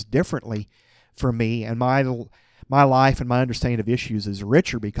see things differently from me. And my life and my understanding of issues is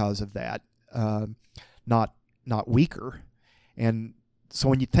richer because of that, not weaker. And so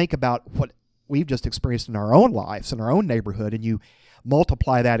when you think about what we've just experienced in our own lives, in our own neighborhood, and you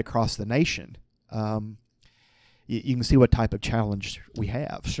multiply that across the nation, you can see what type of challenge we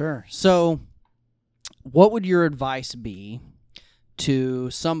have. Sure. So what would your advice be to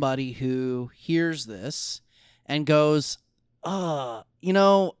somebody who hears this and goes, I'm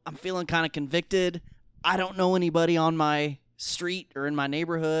feeling kind of convicted. I don't know anybody on my street or in my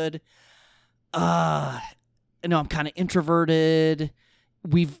neighborhood. I'm kind of introverted.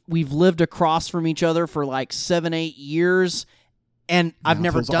 We've lived across from each other for like 7-8 years, and I've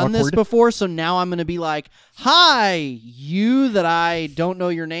never done this before, so now I'm going to be like, hi, you that I don't know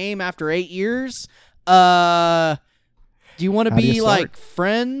your name after 8 years. Do you want to be like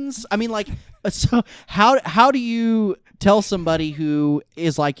friends? I mean, like, so how do you tell somebody who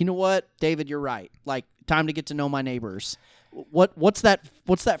is like, you know what, David, you're right. Like, time to get to know my neighbors. What's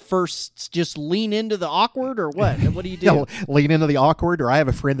that first? Just lean into the awkward, or what? What do you do? Lean into the awkward, or I have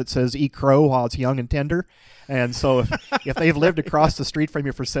a friend that says eat crow while it's young and tender. And so if they've lived across the street from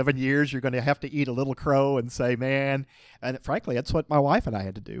you for 7 years, you're going to have to eat a little crow and say, man. And frankly, that's what my wife and I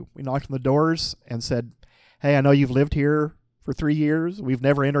had to do. We knocked on the doors and said, hey, I know you've lived here for 3 years. We've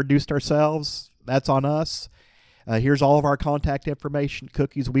never introduced ourselves. That's on us. Here's all of our contact information,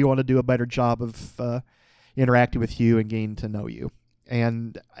 cookies. We want to do a better job of interacting with you and getting to know you.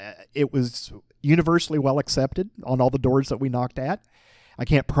 And it was universally well accepted on all the doors that we knocked at. I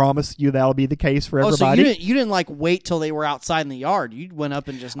can't promise you that'll be the case for everybody. So you didn't like wait till they were outside in the yard. You went up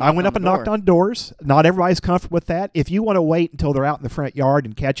and just knocked I went up and knocked on doors. Not everybody's comfortable with that. If you want to wait until they're out in the front yard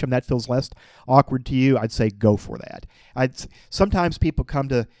and catch them, that feels less awkward to you, I'd say go for that. Sometimes people come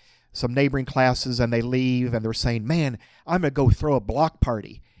to some neighboring classes and they leave and they're saying, man, I'm going to go throw a block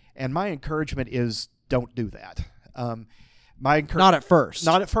party. And my encouragement is don't do that. Not at first.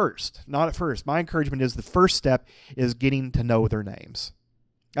 Not at first. My encouragement is the first step is getting to know their names.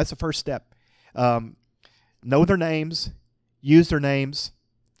 That's the first step. Know their names, use their names,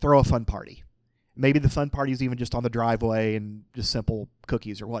 throw a fun party. Maybe the fun party is even just on the driveway and just simple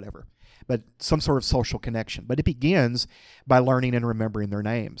cookies or whatever, but some sort of social connection. But it begins by learning and remembering their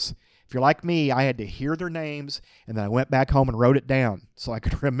names. If you're like me, I had to hear their names, and then I went back home and wrote it down so I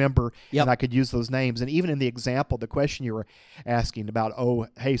could remember and I could use those names. And even in the example, the question you were asking about, oh,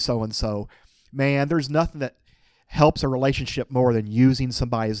 hey, so-and-so, man, there's nothing that helps a relationship more than using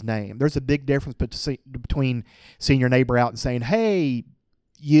somebody's name. There's a big difference between seeing your neighbor out and saying, hey,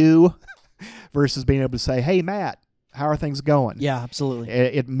 you, versus being able to say, hey, Matt, how are things going? Yeah, absolutely.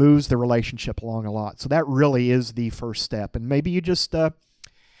 It moves the relationship along a lot. So that really is the first step. And maybe you just,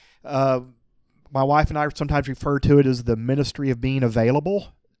 my wife and I sometimes refer to it as the ministry of being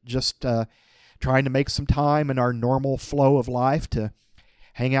available, just trying to make some time in our normal flow of life to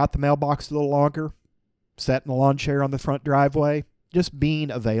hang out the mailbox a little longer, sit in the lawn chair on the front driveway, just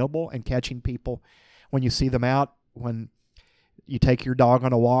being available and catching people when you see them out, when you take your dog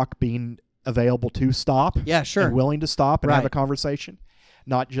on a walk, being available to stop. Yeah, sure. And willing to stop and have a conversation,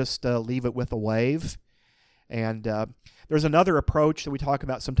 not just leave it with a wave. And there's another approach that we talk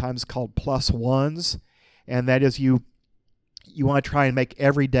about sometimes called plus ones, and that is you want to try and make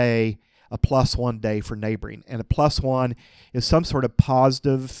every day a plus one day for neighboring. And a plus one is some sort of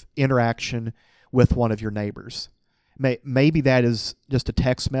positive interaction with one of your neighbors. Maybe that is just a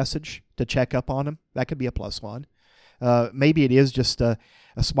text message to check up on them. That could be a plus one. Maybe it is just a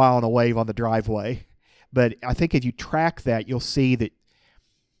smile and a wave on the driveway. But I think if you track that, you'll see that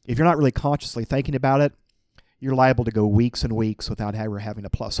if you're not really consciously thinking about it, you're liable to go weeks and weeks without ever having a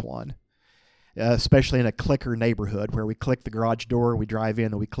plus one, especially in a clicker neighborhood where we click the garage door, we drive in,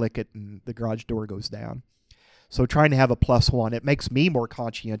 and we click it, and the garage door goes down. So trying to have a plus one, it makes me more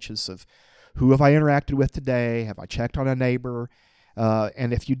conscientious of who have I interacted with today? Have I checked on a neighbor?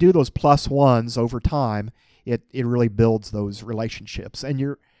 And if you do those plus ones over time, it really builds those relationships.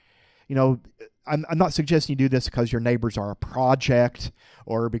 And I'm not suggesting you do this because your neighbors are a project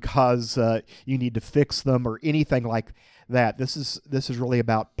or because you need to fix them or anything like that. This is really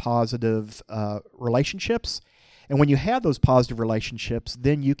about positive relationships. And when you have those positive relationships,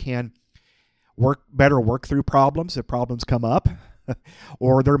 then you can work through problems if problems come up.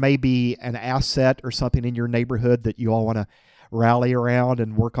 Or there may be an asset or something in your neighborhood that you all want to rally around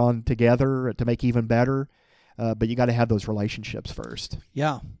and work on together to make even better. But you got to have those relationships first.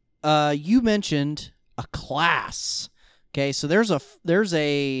 Yeah. You mentioned a class. Okay, so there's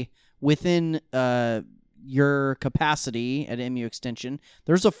a within your capacity at MU Extension,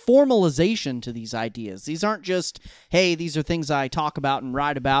 there's a formalization to these ideas. These aren't just, hey, these are things I talk about and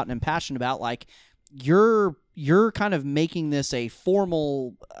write about and am passionate about. Like, you're kind of making this a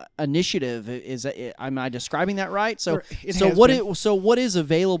formal initiative. Am I describing that right? So what is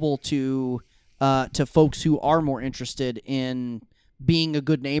available to folks who are more interested in being a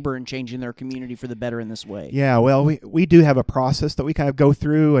good neighbor and changing their community for the better in this way? Yeah, well, we do have a process that we kind of go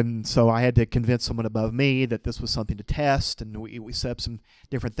through, and so I had to convince someone above me that this was something to test, and we set up some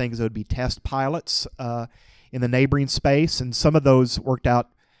different things that would be test pilots in the neighboring space, and some of those worked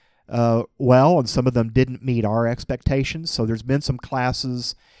out well, and some of them didn't meet our expectations. So there's been some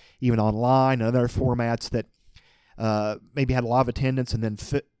classes, even online and other formats, that maybe had a lot of attendance and then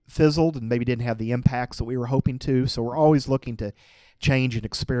fizzled and maybe didn't have the impacts that we were hoping to. So we're always looking to change and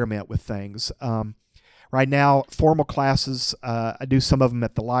experiment with things. Right now, formal classes, I do some of them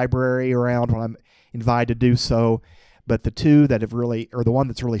at the library around when I'm invited to do so, but the two that have really, or the one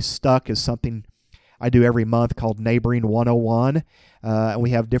that's really stuck, is something I do every month called Neighboring 101. And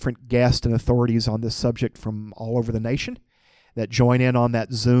we have different guests and authorities on this subject from all over the nation that join in on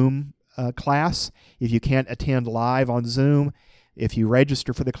that Zoom class. If you can't attend live on Zoom, if you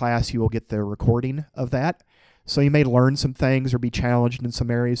register for the class, you will get the recording of that. So you may learn some things or be challenged in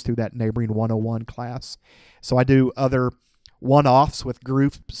some areas through that Neighboring 101 class. So I do other one-offs with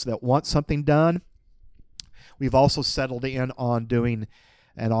groups that want something done. We've also settled in on doing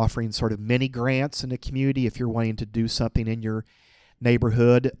and offering sort of mini grants in the community. If you're wanting to do something in your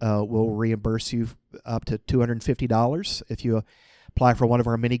neighborhood, we'll reimburse you up to $250 if you apply for one of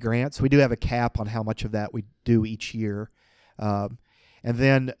our mini grants. We do have a cap on how much of that we do each year. And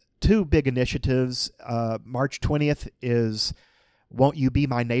then two big initiatives. March 20th is Won't You Be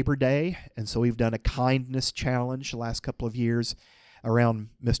My Neighbor Day. And so we've done a kindness challenge the last couple of years around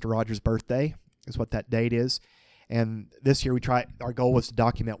Mr. Rogers' birthday is what that date is. And this year our goal was to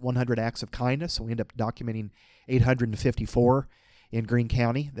document 100 acts of kindness. So we ended up documenting 854 in Greene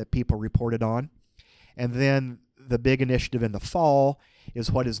County that people reported on. And then the big initiative in the fall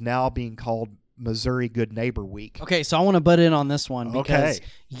is what is now being called Missouri Good Neighbor Week. Okay, so I want to butt in on this one because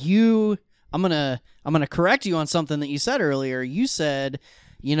I'm gonna correct you on something that you said earlier. You said,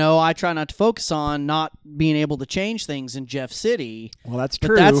 I try not to focus on not being able to change things in Jeff City. Well, that's but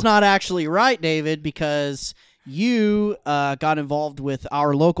true. That's not actually right, David, because you got involved with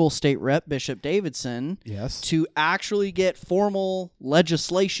our local state rep, Bishop Davidson, yes, to actually get formal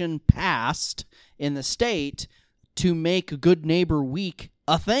legislation passed in the state to make Good Neighbor Week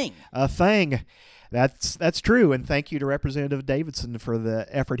a thing. That's true, and thank you to Representative Davidson for the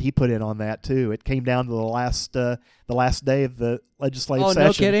effort he put in on that too. It came down to the last day of the legislative session. Oh,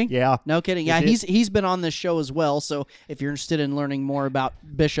 no kidding? Yeah, no kidding. Yeah, he's been on this show as well. So if you're interested in learning more about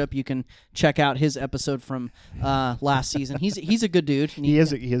Bishop, you can check out his episode from last season. He's a good dude. He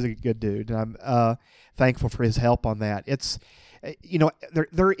is a good dude, and I'm thankful for his help on that. It's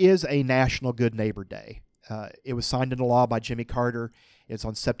there is a National Good Neighbor Day. It was signed into law by Jimmy Carter. It's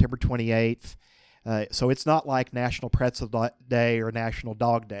on September 28th. So it's not like National Pretzel Day or National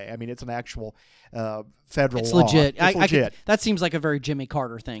Dog Day. I mean, it's an actual federal it's law. Legit. It's legit. That seems like a very Jimmy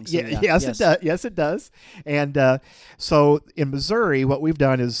Carter thing. So yes, it does. Yes, it does. And so in Missouri, what we've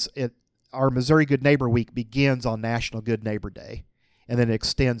done is our Missouri Good Neighbor Week begins on National Good Neighbor Day, and then it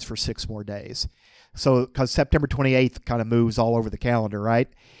extends for 6 more days. So because September 28th kind of moves all over the calendar, right?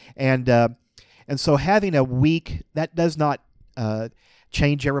 And so having a week, that does not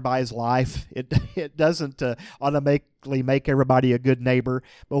change everybody's life. It doesn't automatically make everybody a good neighbor.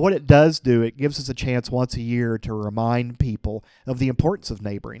 But what it does do, it gives us a chance once a year to remind people of the importance of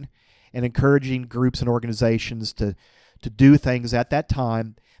neighboring and encouraging groups and organizations to do things at that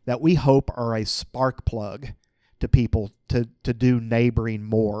time that we hope are a spark plug to people to do neighboring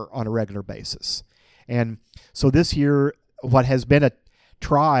more on a regular basis. And so this year, what has been a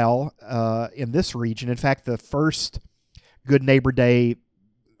trial in this region, in fact, the first Good Neighbor Day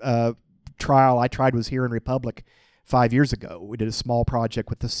trial I tried was here in Republic 5 years ago. We did a small project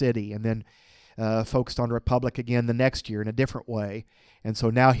with the city, and then focused on Republic again the next year in a different way. And so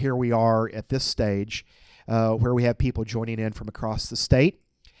now here we are at this stage where we have people joining in from across the state.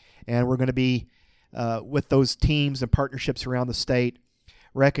 And we're going to be, with those teams and partnerships around the state,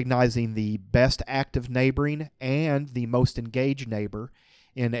 recognizing the best active neighboring and the most engaged neighbor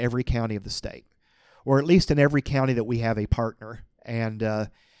in every county of the state, or at least in every county that we have a partner. And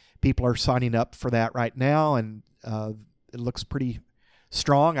people are signing up for that right now, and it looks pretty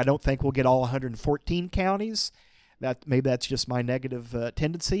strong. I don't think we'll get all 114 counties. Maybe that's just my negative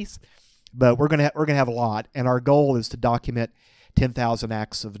tendencies, but we're gonna have a lot, and our goal is to document 10,000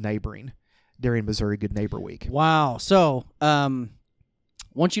 acts of neighboring during Missouri Good Neighbor Week. Wow. So,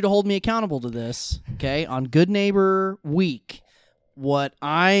 want you to hold me accountable to this, okay? On Good Neighbor Week, what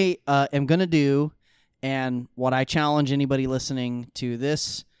I am going to do, and what I challenge anybody listening to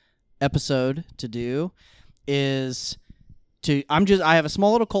this episode to do, is I have a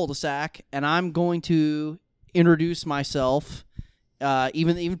small little cul-de-sac, and I'm going to introduce myself.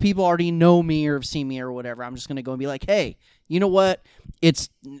 Even people already know me or have seen me or whatever. I'm just going to go and be like, hey, you know what? It's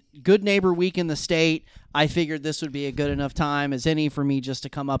Good Neighbor Week in the state. I figured this would be a good enough time as any for me just to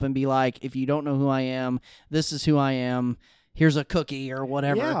come up and be like, if you don't know who I am, this is who I am. Here's a cookie or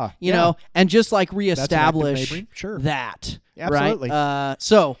whatever, you know, and just like reestablish that. Absolutely. Right?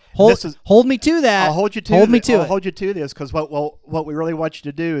 So hold me to that. I'll hold you to I'll hold you to this, because what we really want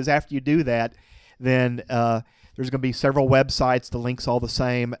you to do is, after you do that, then there's going to be several websites. The link's all the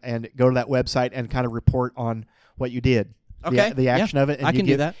same, and go to that website and kind of report on what you did. Okay. The action of it. And I can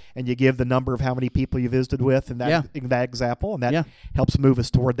do that. And you give the number of how many people you visited with in that example, and that helps move us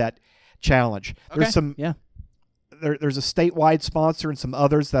toward that challenge. Okay. There's a statewide sponsor and some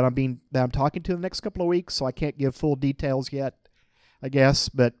others that I'm talking to in the next couple of weeks, so I can't give full details yet, I guess.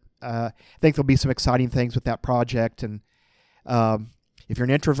 But I think there'll be some exciting things with that project. And if you're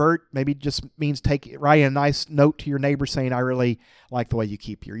an introvert, maybe it just means write a nice note to your neighbor saying, I really like the way you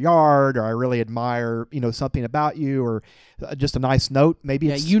keep your yard, or I really admire, something about you, or just a nice note. Maybe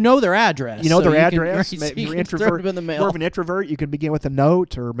it's their address. Their address. Maybe you're introvert. In the mail. More of an introvert, you can begin with a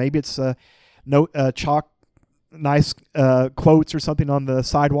note, or maybe it's a note, nice quotes or something on the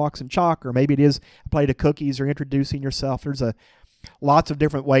sidewalks in chalk, or maybe it is a plate of cookies, or introducing yourself. There's lots of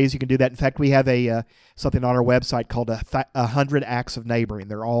different ways you can do that. In fact, we have something on our website called 100 Acts of Neighboring.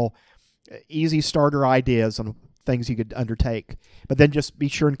 They're all easy starter ideas on things you could undertake. But then just be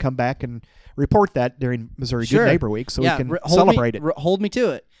sure and come back and report that during Missouri Good Neighbor Week, so we can celebrate it. Hold me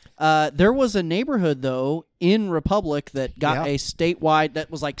to it. There was a neighborhood, though, in Republic that got a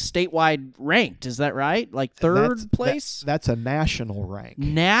statewide ranked. Is that right? Like third place? That's a national rank.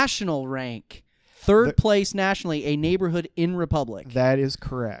 National rank. Third place nationally, a neighborhood in Republic. That is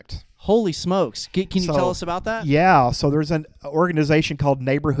correct. Holy smokes. Can you tell us about that? Yeah. So there's an organization called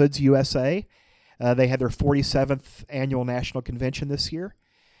Neighborhoods USA. They had their 47th annual national convention this year.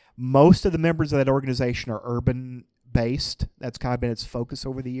 Most of the members of that organization are urban-based. That's kind of been its focus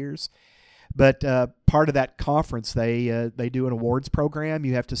over the years. But part of that conference, they do an awards program.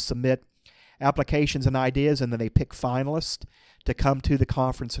 You have to submit applications and ideas, and then they pick finalists to come to the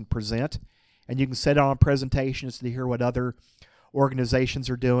conference and present. And you can sit on presentations to hear what other organizations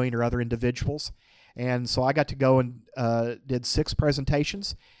are doing or other individuals. And so I got to go and did 6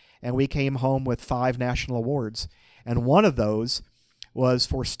 presentations, and we came home with 5 national awards. And one of those was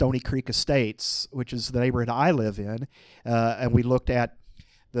for Stony Creek Estates, which is the neighborhood I live in. And we looked at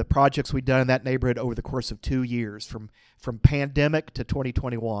the projects we'd done in that neighborhood over the course of 2 years, from pandemic to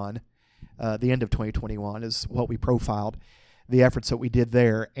 2021. The end of 2021 is what we profiled, the efforts that we did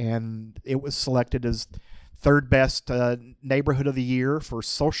there. And it was selected as third best neighborhood of the year for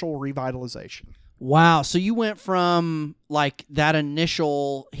social revitalization. Wow. So you went from like that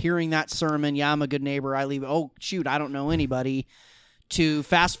initial hearing that sermon, I'm a good neighbor, I leave, oh, shoot, I don't know anybody, to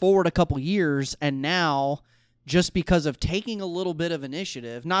fast forward a couple years, and now just because of taking a little bit of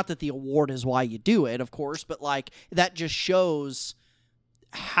initiative, not that the award is why you do it, of course, but like that just shows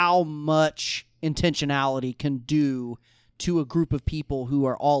how much intentionality can do to a group of people who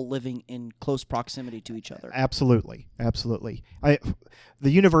are all living in close proximity to each other. Absolutely. Absolutely.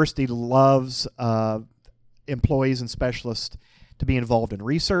 The university loves employees and specialists to be involved in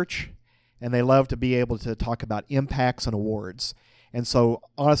research, and they love to be able to talk about impacts and awards. And so,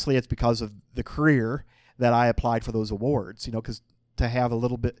 honestly, it's because of the career that I applied for those awards, because to have a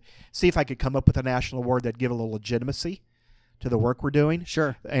little bit, see if I could come up with a national award that'd give a little legitimacy to the work we're doing.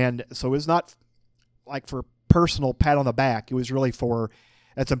 Sure. And so it was not like for personal pat on the back. It was really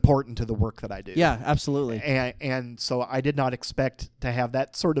that's important to the work that I do. Yeah, absolutely. And so I did not expect to have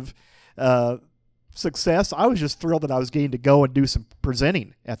that sort of success. I was just thrilled that I was getting to go and do some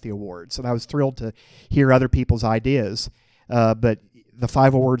presenting at the awards, and I was thrilled to hear other people's ideas. But the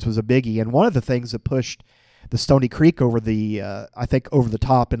 5 awards was a biggie, and one of the things that pushed the Stony Creek over the over the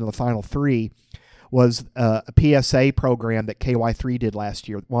top into the final 3 was a PSA program that KY3 did last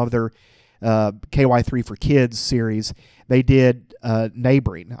year. One of their KY3 for Kids series, they did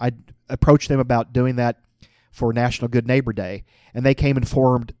neighboring. I approached them about doing that for National Good Neighbor Day, and they came and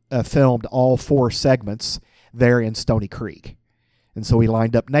filmed all 4 segments there in Stony Creek. And so we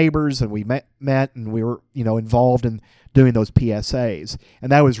lined up neighbors, and we met and we were, involved in doing those PSAs.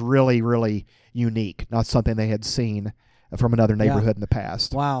 And that was really, really unique, not something they had seen from another neighborhood in the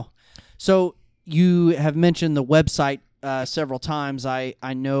past. Wow. So you have mentioned the website several times. I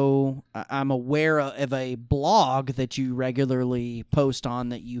know I'm aware of a blog that you regularly post on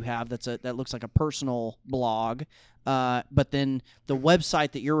that you have that looks like a personal blog. But then the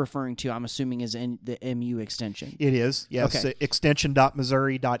website that you're referring to, I'm assuming, is in the MU extension. It is, yes. Okay.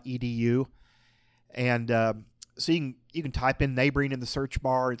 Extension.missouri.edu. And so you can type in neighboring in the search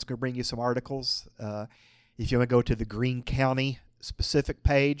bar. It's going to bring you some articles. If you want to go to the Greene County specific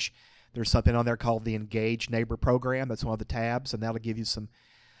page, there's something on there called the Engage Neighbor Program. That's one of the tabs, and that'll give you some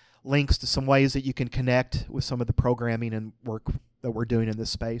links to some ways that you can connect with some of the programming and work that we're doing in this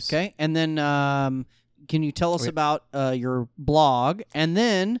space. Okay, and then can you tell us about your blog? And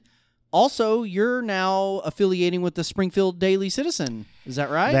then also, you're now affiliating with the Springfield Daily Citizen. Is that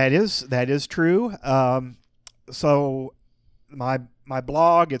right? That is true. So my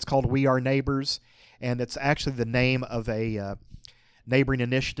blog, it's called We Are Neighbors, and it's actually the name of a neighboring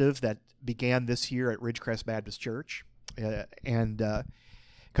initiative that began this year at Ridgecrest Baptist Church, and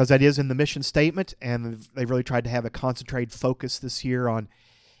because that is in the mission statement, and they've really tried to have a concentrated focus this year on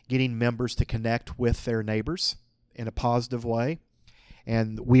getting members to connect with their neighbors in a positive way.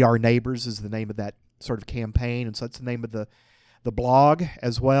 And We Are Neighbors is the name of that sort of campaign, and so that's the name of the blog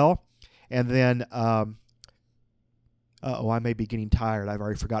as well. And then I may be getting tired. I've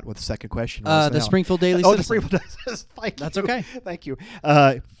already forgotten what the second question was. The Springfield Daily Citizen. Citizen. The Springfield Daily Citizen. That's okay. Thank you.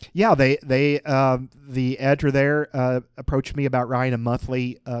 The editor there approached me about writing a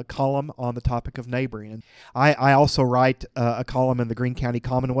monthly column on the topic of neighboring. And I also write a column in the Greene County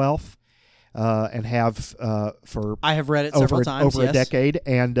Commonwealth and have for I have read it several times. Over a decade.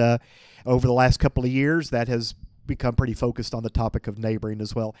 And over the last couple of years, that has become pretty focused on the topic of neighboring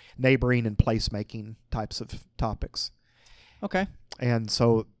as well. Neighboring and placemaking types of topics. Okay. And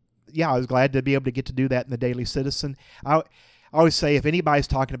so, I was glad to be able to get to do that in the Daily Citizen. I always say if anybody's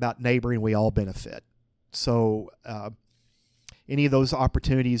talking about neighboring, we all benefit. So any of those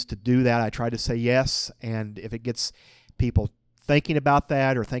opportunities to do that, I try to say yes. And if it gets people thinking about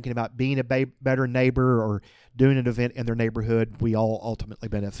that or thinking about being a better neighbor or doing an event in their neighborhood, we all ultimately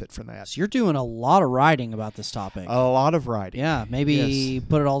benefit from that. So you're doing a lot of writing about this topic. A lot of writing. Yeah, maybe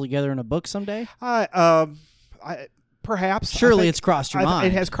put it all together in a book someday? Perhaps. Surely it's crossed your mind.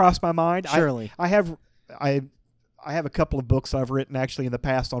 It has crossed my mind. Surely. I have a couple of books I've written actually in the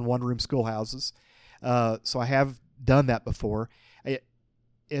past on one-room schoolhouses. So I have done that before. I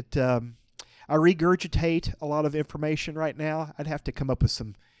regurgitate a lot of information right now. I'd have to come up with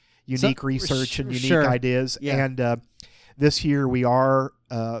some unique research and unique ideas. Yeah. And this year we are,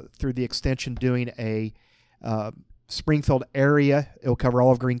 through the extension, doing a Springfield area, it'll cover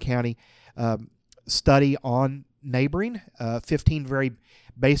all of Greene County, study on neighboring, 15 very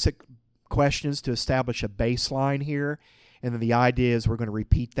basic questions to establish a baseline here. And then the idea is we're going to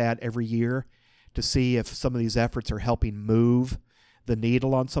repeat that every year to see if some of these efforts are helping move the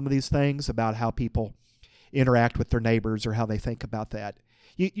needle on some of these things about how people interact with their neighbors or how they think about that.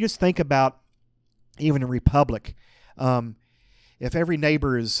 You just think about, even in Republic, if every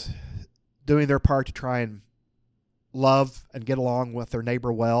neighbor is doing their part to try and love and get along with their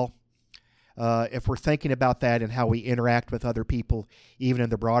neighbor well, if we're thinking about that and how we interact with other people, even in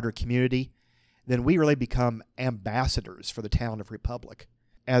the broader community, then we really become ambassadors for the town of Republic.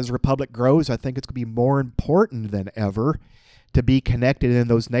 As Republic grows, I think it's going to be more important than ever to be connected in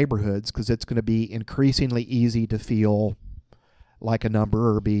those neighborhoods, because it's going to be increasingly easy to feel like a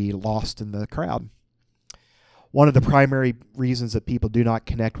number or be lost in the crowd. One of the primary reasons that people do not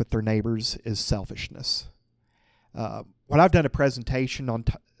connect with their neighbors is selfishness. When I've done a presentation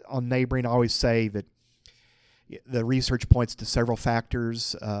on neighboring, I always say that the research points to several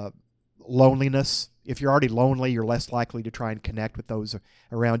factors. Loneliness. If you're already lonely, you're less likely to try and connect with those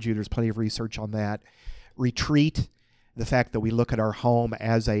around you. There's plenty of research on that. Retreat. The fact that we look at our home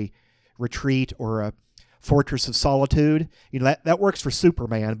as a retreat or a fortress of solitude. That works for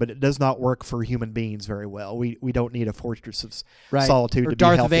Superman, but it does not work for human beings very well. We don't need a fortress of solitude or to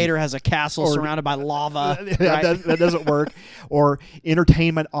Darth be healthy. Vader has a castle surrounded by lava. That doesn't work. Or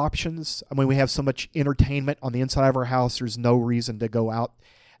entertainment options. I mean, we have so much entertainment on the inside of our house. There's no reason to go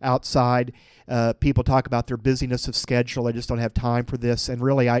outside. People talk about their busyness of schedule. I just don't have time for this. And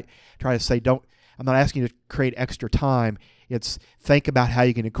really, I try to say, I'm not asking you to create extra time. It's think about how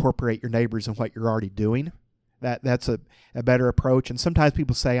you can incorporate your neighbors in what you're already doing. That's a better approach. And sometimes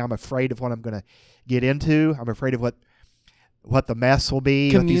people say, I'm afraid of what I'm going to get into. I'm afraid of what the mess will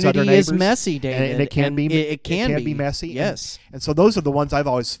be with these other neighbors. Community is messy, David. And it can be. It can be messy. Yes. And so those are the ones I've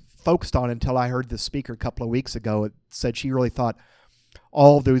always focused on until I heard this speaker a couple of weeks ago. It said she really thought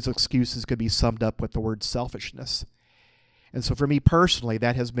all of those excuses could be summed up with the word selfishness. And so for me personally,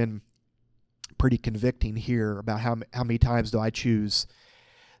 that has been pretty convicting here about how many times do I choose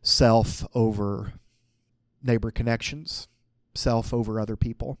self over neighbor connections, self over other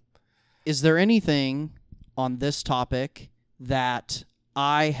people. Is there anything on this topic that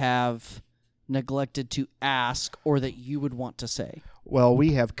I have neglected to ask or that you would want to say? Well,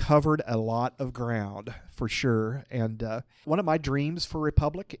 we have covered a lot of ground for sure. And one of my dreams for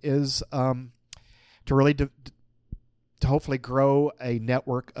Republic is to really to hopefully grow a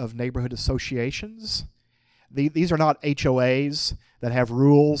network of neighborhood associations. These are not HOAs that have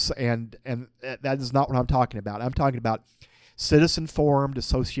rules, and that is not what I'm talking about. I'm talking about citizen-formed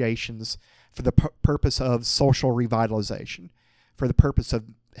associations for the purpose of social revitalization, for the purpose of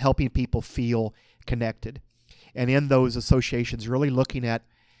helping people feel connected. And in those associations, really looking at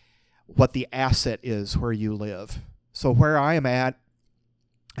what the asset is where you live. So where I am at,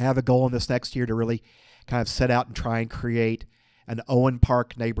 I have a goal in this next year to really kind of set out and try and create an Owen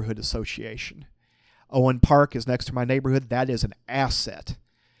Park Neighborhood Association. Owen Park is next to my neighborhood. That is an asset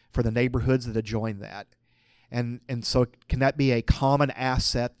for the neighborhoods that adjoin that. And so can that be a common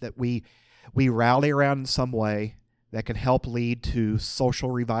asset that we rally around in some way that can help lead to social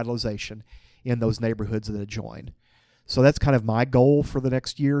revitalization in those neighborhoods that adjoin? So that's kind of my goal for the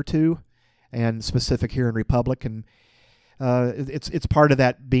next year or two, and specific here in Republic. And it's part of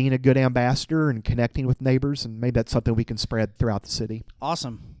that being a good ambassador and connecting with neighbors, and maybe that's something we can spread throughout the city.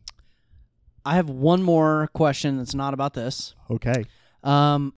 Awesome. I have one more question that's not about this. Okay.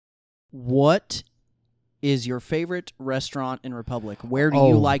 What is your favorite restaurant in Republic? Where do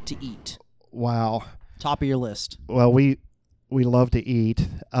you like to eat? Wow. Top of your list. Well, we love to eat.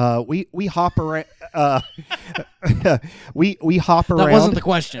 We hop around. we hop around. That wasn't the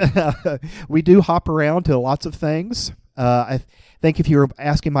question. We do hop around to lots of things. I think if you were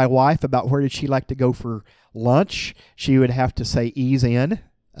asking my wife about where did she like to go for lunch, she would have to say Ease In.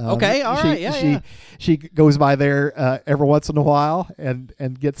 Okay, all right, yeah. She goes by there every once in a while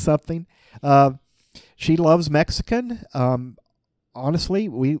and gets something. She loves Mexican. Honestly,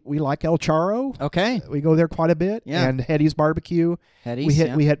 we like El Charro. Okay. We go there quite a bit. Yeah. And Hetty's Barbecue. Hetty's,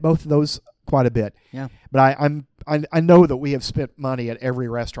 we hit both of those quite a bit. Yeah. But I know that we have spent money at every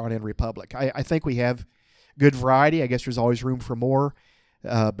restaurant in Republic. I think we have good variety. I guess there's always room for more.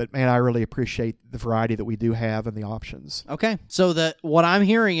 But man, I really appreciate the variety that we do have and the options. Okay. So what I'm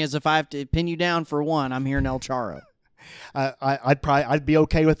hearing is if I have to pin you down for one, I'm hearing El Charro. I'd be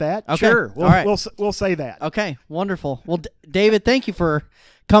okay with that. Okay. Sure. All right. We'll say that. Okay. Wonderful. Well, David, thank you for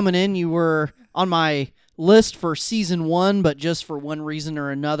coming in. You were on my list for season 1, but just for one reason or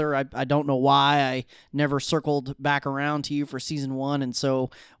another, I don't know why I never circled back around to you for season 1. And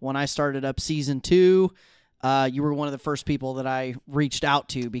so when I started up season 2, you were one of the first people that I reached out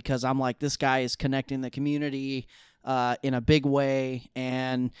to because I'm like, this guy is connecting the community in a big way,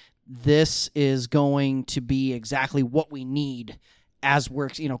 and this is going to be exactly what we need as we're,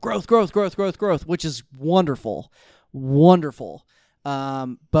 growth, which is wonderful.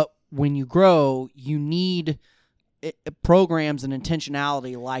 But when you grow, you need programs and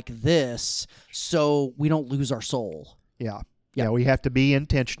intentionality like this so we don't lose our soul. Yeah. Yep. Yeah, we have to be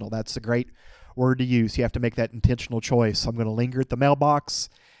intentional. That's a great word to use. You have to make that intentional choice. I'm going to linger at the mailbox,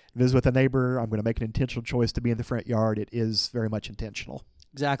 visit with a neighbor. I'm going to make an intentional choice to be in the front yard. It is very much intentional.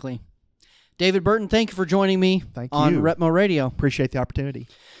 Exactly. David Burton, thank you for joining me on Repmo Radio. Appreciate the opportunity.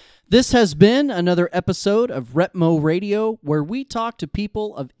 This has been another episode of Repmo Radio, where we talk to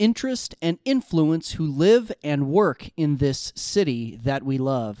people of interest and influence who live and work in this city that we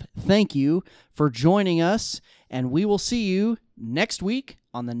love. Thank you for joining us, and we will see you next week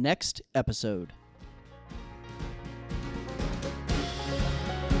on the next episode.